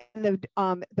 And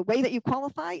the way that you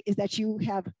qualify is that you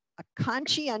have a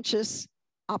conscientious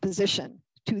opposition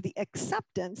to the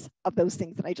acceptance of those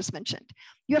things that I just mentioned.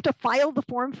 You have to file the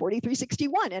Form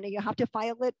 4361 and you have to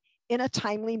file it in a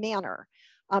timely manner.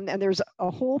 And there's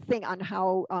a whole thing on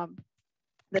how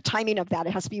the timing of that.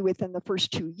 It has to be within the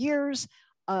first 2 years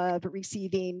of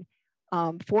receiving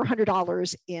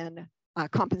 $400 in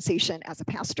compensation as a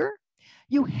pastor.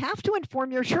 You have to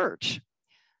inform your church.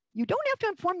 You don't have to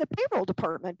inform the payroll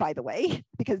department, by the way,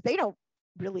 because they don't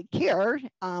really care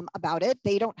about it.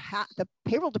 They don't have, the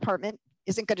payroll department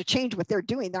isn't going to change what they're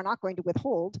doing. They're not going to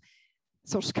withhold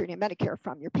Social Security and Medicare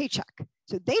from your paycheck.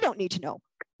 So they don't need to know,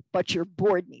 but your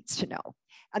board needs to know.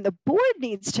 And the board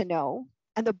needs to know,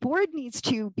 and the board needs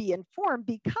to be informed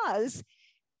because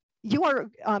you are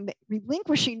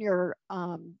relinquishing your,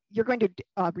 you're going to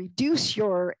reduce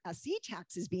your SE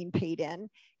taxes being paid in,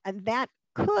 and that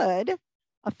could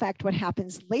affect what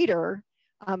happens later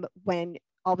when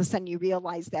all of a sudden you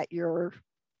realize that your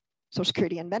Social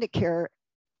Security and Medicare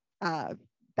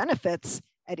benefits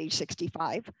at age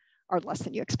 65 are less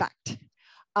than you expect.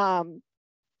 You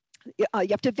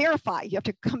have to verify. You have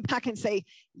to come back and say,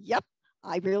 yep,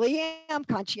 I really am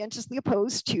conscientiously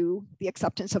opposed to the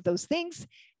acceptance of those things.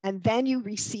 And then you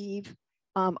receive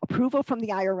approval from the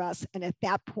IRS. And at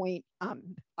that point,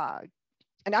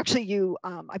 and actually you,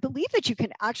 I believe that you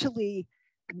can actually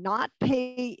not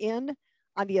pay in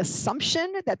on the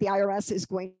assumption that the IRS is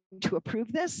going to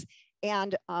approve this.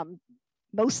 And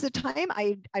most of the time,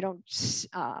 I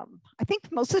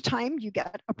think most of the time you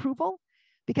get approval,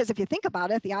 because if you think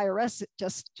about it, the IRS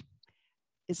just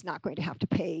is not going to have to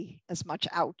pay as much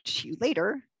out to you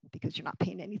later because you're not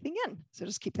paying anything in. So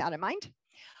just keep that in mind.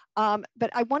 But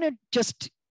I want to just,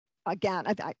 again,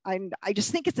 I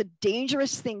just think it's a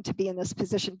dangerous thing to be in this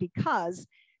position, because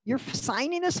you're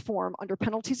signing this form under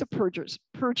penalties of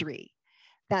perjury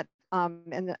that,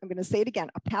 and I'm going to say it again,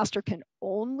 a pastor can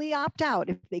only opt out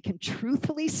if they can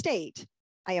truthfully state,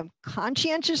 I am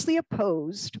conscientiously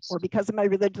opposed, or because of my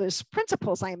religious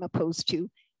principles, I am opposed to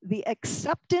the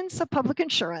acceptance of public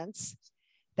insurance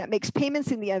that makes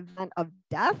payments in the event of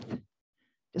death,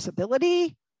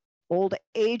 disability, old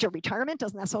age, or retirement.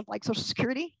 Doesn't that sound like Social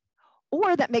Security?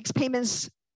 Or that makes payments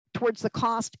towards the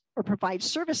cost or provides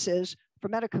services for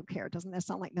medical care. Doesn't that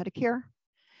sound like Medicare?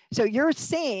 So you're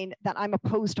saying that I'm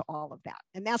opposed to all of that.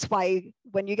 And that's why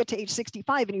when you get to age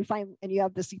 65 and you find, and you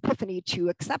have this epiphany to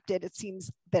accept it, it seems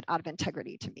a bit out of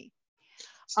integrity to me.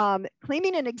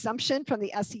 Claiming an exemption from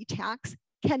the SE tax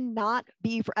cannot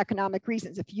be for economic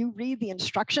reasons. If you read the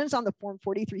instructions on the form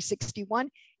 4361,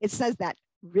 it says that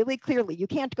really clearly. You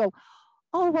can't go,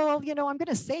 oh, well, you know, I'm going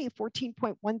to say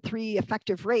 14.13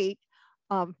 effective rate,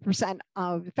 percent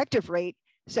of effective rate.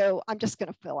 So I'm just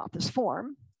going to fill out this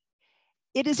form.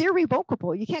 It is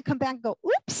irrevocable. You can't come back and go,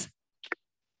 oops,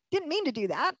 didn't mean to do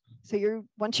that. So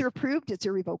once you're approved, it's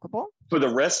irrevocable. For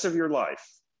the rest of your life.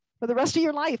 For the rest of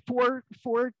your life, for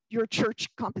your church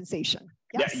compensation.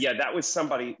 Yes. Yeah, that was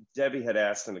somebody, Debbie had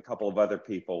asked, and a couple of other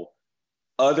people,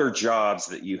 other jobs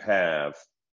that you have,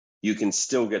 you can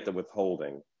still get the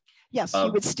withholding. Yes, you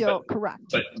would still,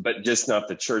 correct. But just not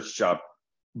the church job.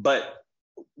 But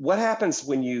what happens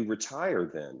when you retire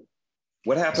then?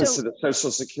 What happens to the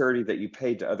Social Security that you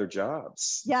paid to other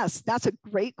jobs? Yes, that's a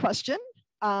great question.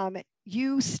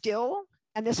 You still,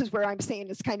 and this is where I'm saying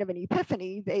it's kind of an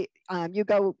epiphany, you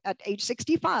go at age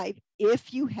 65,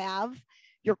 if you have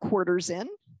your quarters in,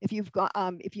 if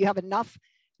you have enough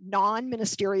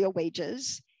non-ministerial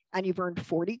wages, and you've earned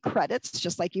 40 credits,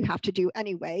 just like you have to do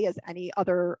anyway as any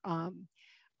other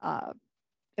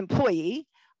employee,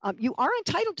 you are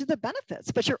entitled to the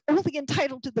benefits, but you're only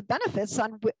entitled to the benefits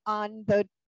on the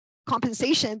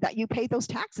compensation that you pay those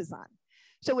taxes on.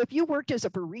 So if you worked as a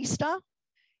barista,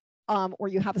 or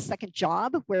you have a second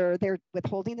job where they're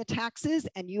withholding the taxes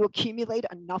and you accumulate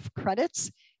enough credits,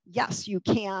 yes, you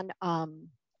can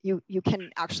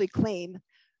actually claim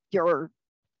your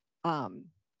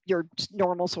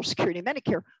normal Social Security and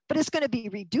Medicare, but it's going to be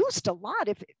reduced a lot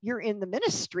if you're in the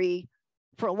ministry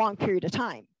for a long period of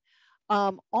time.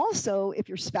 Also, if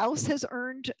your spouse has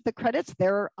earned the credits,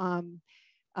 they're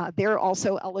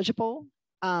also eligible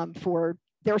for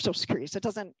their Social Security. So it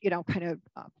doesn't, kind of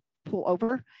pull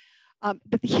over.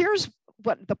 But here's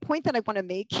what the point that I want to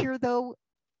make here, though,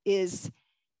 is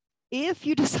if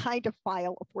you decide to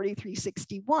file a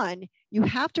 4361, you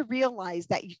have to realize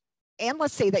that and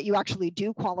let's say that you actually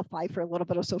do qualify for a little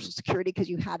bit of Social Security because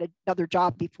you had another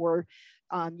job before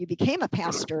you became a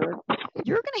pastor,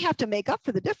 you're going to have to make up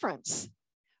for the difference,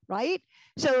 right?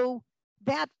 So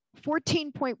that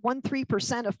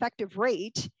 14.13% effective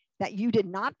rate that you did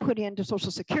not put into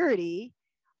Social Security,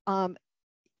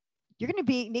 you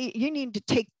need to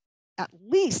take at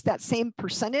least that same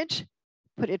percentage,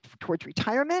 put it towards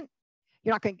retirement.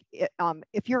 You're not going to,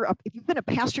 if you've been a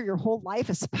pastor your whole life,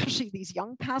 especially these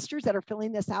young pastors that are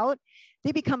filling this out,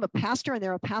 they become a pastor and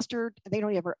they're a pastor and they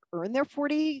don't ever earn their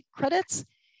 40 credits.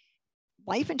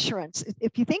 Life insurance,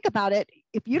 if you think about it,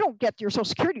 if you don't get your Social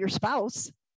Security, your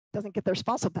spouse doesn't get their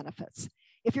spousal benefits.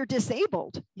 If you're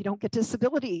disabled, you don't get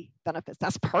disability benefits.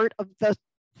 That's part of the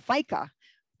FICA,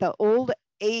 the old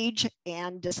age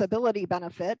and disability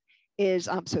benefit is,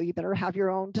 so you better have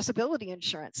your own disability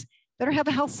insurance. Better have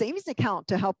a health savings account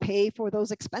to help pay for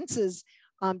those expenses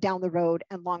down the road,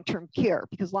 and long-term care,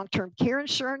 because long-term care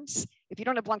insurance, if you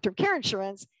don't have long-term care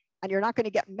insurance and you're not going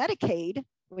to get Medicaid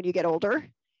when you get older,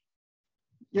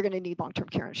 you're going to need long-term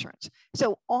care insurance.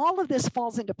 So all of this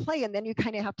falls into play, and then you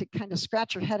kind of have to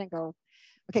scratch your head and go,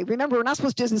 okay, remember, we're not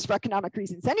supposed to do this for economic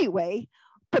reasons anyway,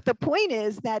 but the point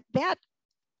is that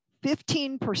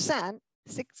 15%,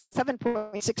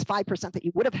 7.65% that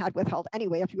you would have had withheld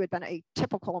anyway if you had been a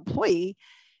typical employee,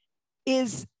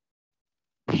 is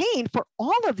paying for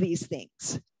all of these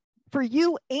things for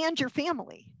you and your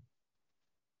family.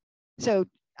 So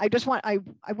I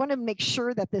want to make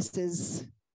sure that this is.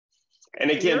 And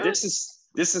again, clear.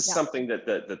 This is Yeah. something that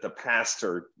the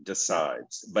pastor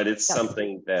decides, but it's Yes.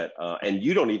 something that, and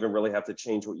you don't even really have to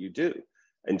change what you do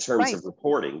in terms of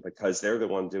reporting, because they're the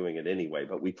one doing it anyway.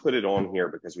 But we put it on here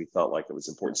because we felt like it was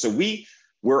important. So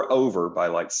we're over by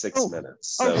like 6 minutes.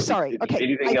 So sorry. Okay.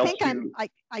 Anything else?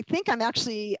 I think I'm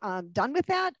actually done with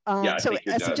that. Yeah, so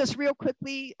just real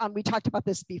quickly, we talked about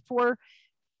this before.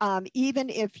 Even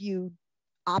if you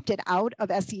opted out of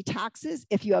SE taxes,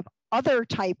 if you have other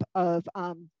type of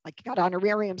like you got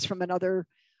honorariums from another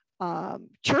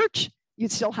church,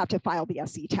 you'd still have to file the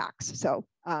SE tax. So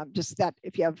just that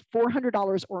if you have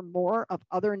 $400 or more of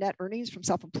other net earnings from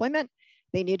self-employment,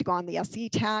 they need to go on the SE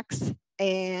tax.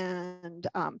 And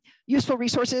useful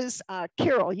resources.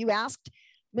 Carol, you asked,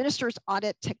 Minister's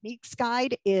Audit Techniques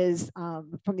Guide is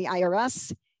from the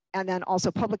IRS. And then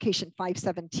also publication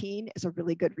 517 is a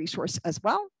really good resource as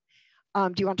well.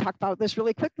 Do you want to talk about this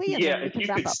really quickly? And yeah, if you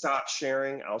could stop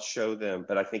sharing, I'll show them,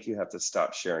 but I think you have to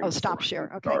stop sharing. Oh, stop share.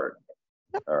 Okay.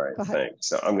 Yep. All right, thanks.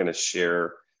 So I'm going to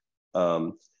share.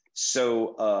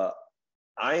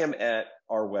 I am at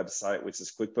our website, which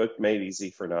is QuickBooks Made Easy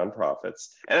for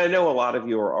Nonprofits. And I know a lot of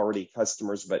you are already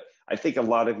customers, but I think a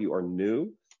lot of you are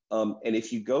new. And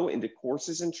if you go into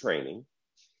courses and training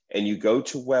and you go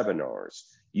to webinars,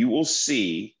 you will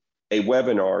see a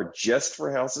webinar just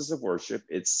for houses of worship.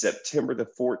 It's September the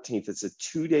 14th. It's a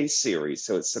 2-day series.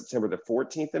 So it's September the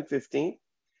 14th and 15th.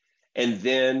 And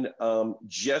then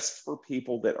just for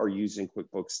people that are using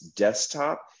QuickBooks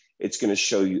Desktop, it's going to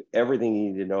show you everything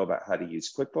you need to know about how to use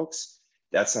QuickBooks.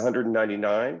 That's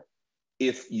 $199.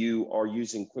 If you are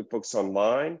using QuickBooks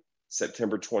Online,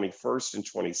 September 21st and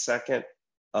 22nd,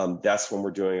 that's when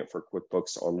we're doing it for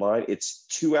QuickBooks Online. It's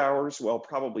 2 hours, well,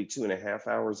 probably 2.5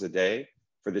 hours a day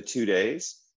for the 2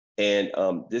 days. And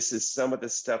this is some of the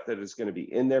stuff that is going to be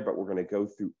in there, but we're going to go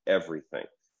through everything.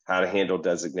 How to handle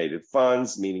designated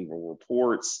funds, meaningful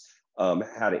reports,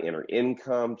 how to enter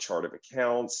income, chart of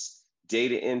accounts,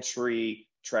 data entry,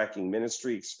 tracking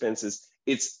ministry expenses.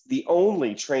 It's the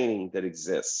only training that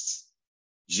exists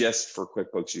just for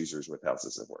QuickBooks users with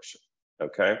houses of worship.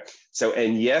 Okay. So,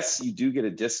 and yes, you do get a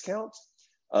discount.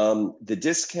 The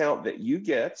discount that you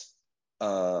get,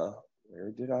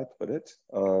 where did I put it?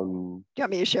 Do you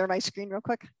want me to share my screen real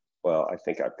quick? Well, I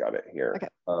think I've got it here. Okay.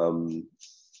 I'll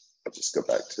just go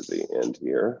back to the end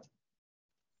here.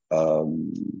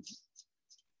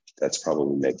 That's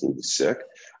probably making me sick.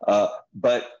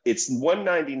 But it's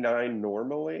 $199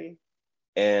 normally.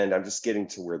 And I'm just getting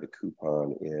to where the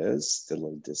coupon is, the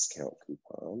little discount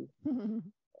coupon.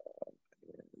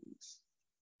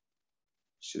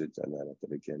 Should have done that at the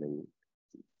beginning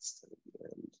instead of the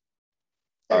end.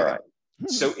 All right.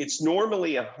 So it's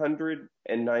normally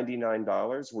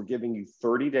 $199. We're giving you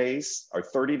 30 days or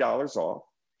 $30 off.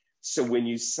 So when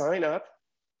you sign up,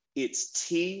 it's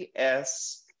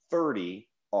TS30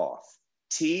 off.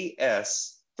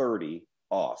 TS30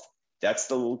 off. That's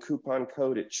the little coupon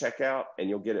code at checkout, and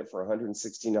you'll get it for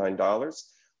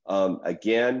 $169.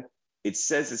 Again, it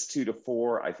says it's 2 to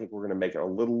 4. I think we're going to make it a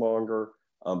little longer,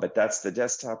 but that's the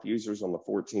desktop users on the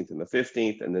 14th and the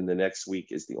 15th, and then the next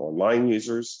week is the online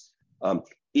users.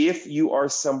 If you are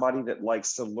somebody that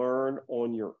likes to learn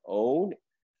on your own,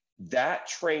 that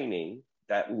training,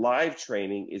 that live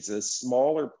training, is a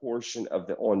smaller portion of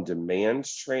the on-demand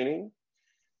training.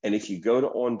 And if you go to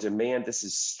on-demand, this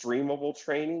is streamable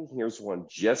training. Here's one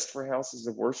just for houses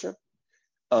of worship.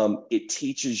 It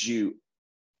teaches you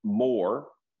more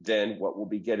than what we'll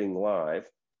be getting live.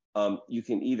 You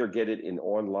can either get it in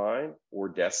online or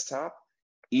desktop.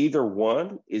 Either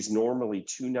one is normally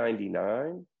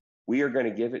 $299. We are going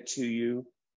to give it to you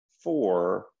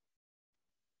for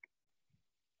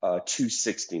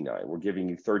 $269. We're giving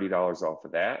you $30 off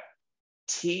of that.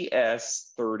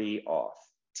 TS30 off.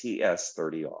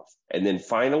 TS30 off. And then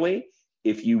finally,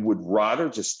 if you would rather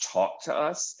just talk to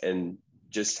us and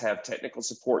just have technical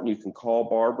support, and you can call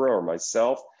Barbara or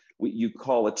myself, you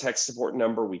call a tech support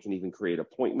number. We can even create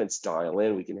appointments, dial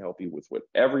in. We can help you with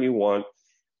whatever you want.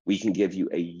 We can give you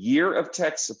a year of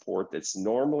tech support that's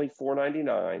normally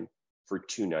 $499 for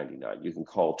 $299. You can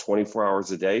call 24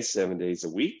 hours a day, 7 days a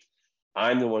week.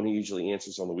 I'm the one who usually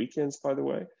answers on the weekends, by the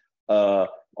way.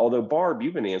 Although, Barb,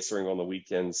 you've been answering on the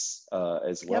weekends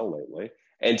as well lately.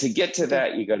 And to get to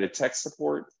that, you go to tech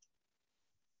support,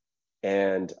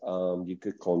 and you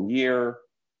click on year,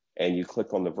 and you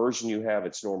click on the version you have.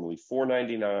 It's normally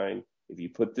 $499. If you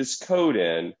put this code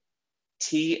in,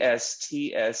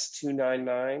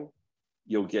 TSTS299,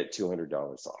 you'll get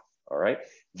 $200 off. All right.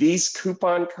 These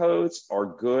coupon codes are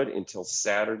good until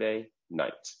Saturday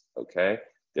night. Okay.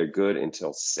 They're good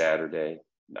until Saturday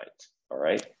night. All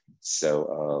right.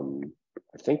 So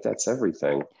I think that's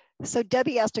everything. So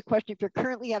Debbie asked a question, if you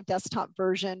currently have desktop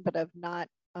version, but have not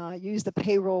used the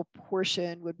payroll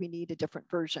portion, would we need a different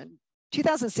version?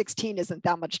 2016 isn't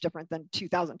that much different than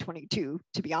 2022,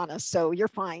 to be honest. So you're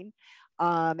fine.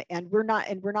 And we're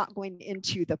not going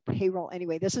into the payroll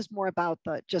anyway. This is more about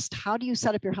the just how do you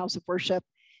set up your house of worship,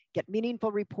 get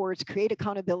meaningful reports, create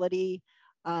accountability,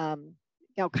 you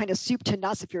know, kind of soup to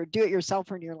nuts. If you're a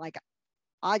do-it-yourselfer and you're like,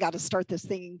 I got to start this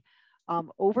thing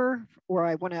over, or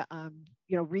I want to,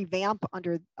 you know, revamp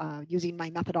under using my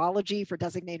methodology for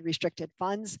designated restricted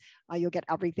funds, you'll get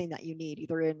everything that you need,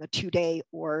 either in the 2-day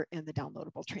or in the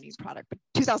downloadable training product. But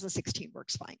 2016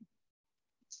 works fine.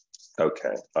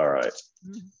 Okay. All right.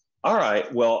 Mm-hmm. All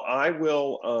right. Well, I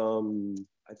will.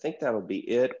 I think that'll be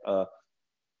it.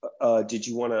 Did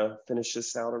you want to finish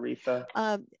this out, Aretha?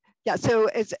 Yeah. So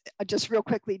it's just real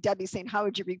quickly, Debbie saying, how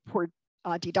would you report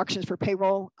deductions for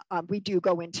payroll? We do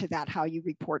go into that, how you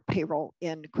report payroll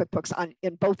in QuickBooks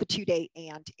in both the 2-day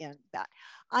and in that.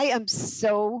 I am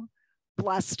so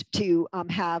blessed to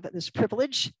have this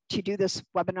privilege to do this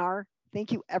webinar.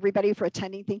 Thank you everybody for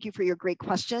attending. Thank you for your great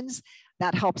questions.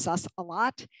 That helps us a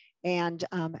lot. And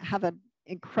have an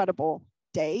incredible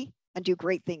day and do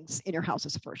great things in your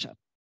houses of worship.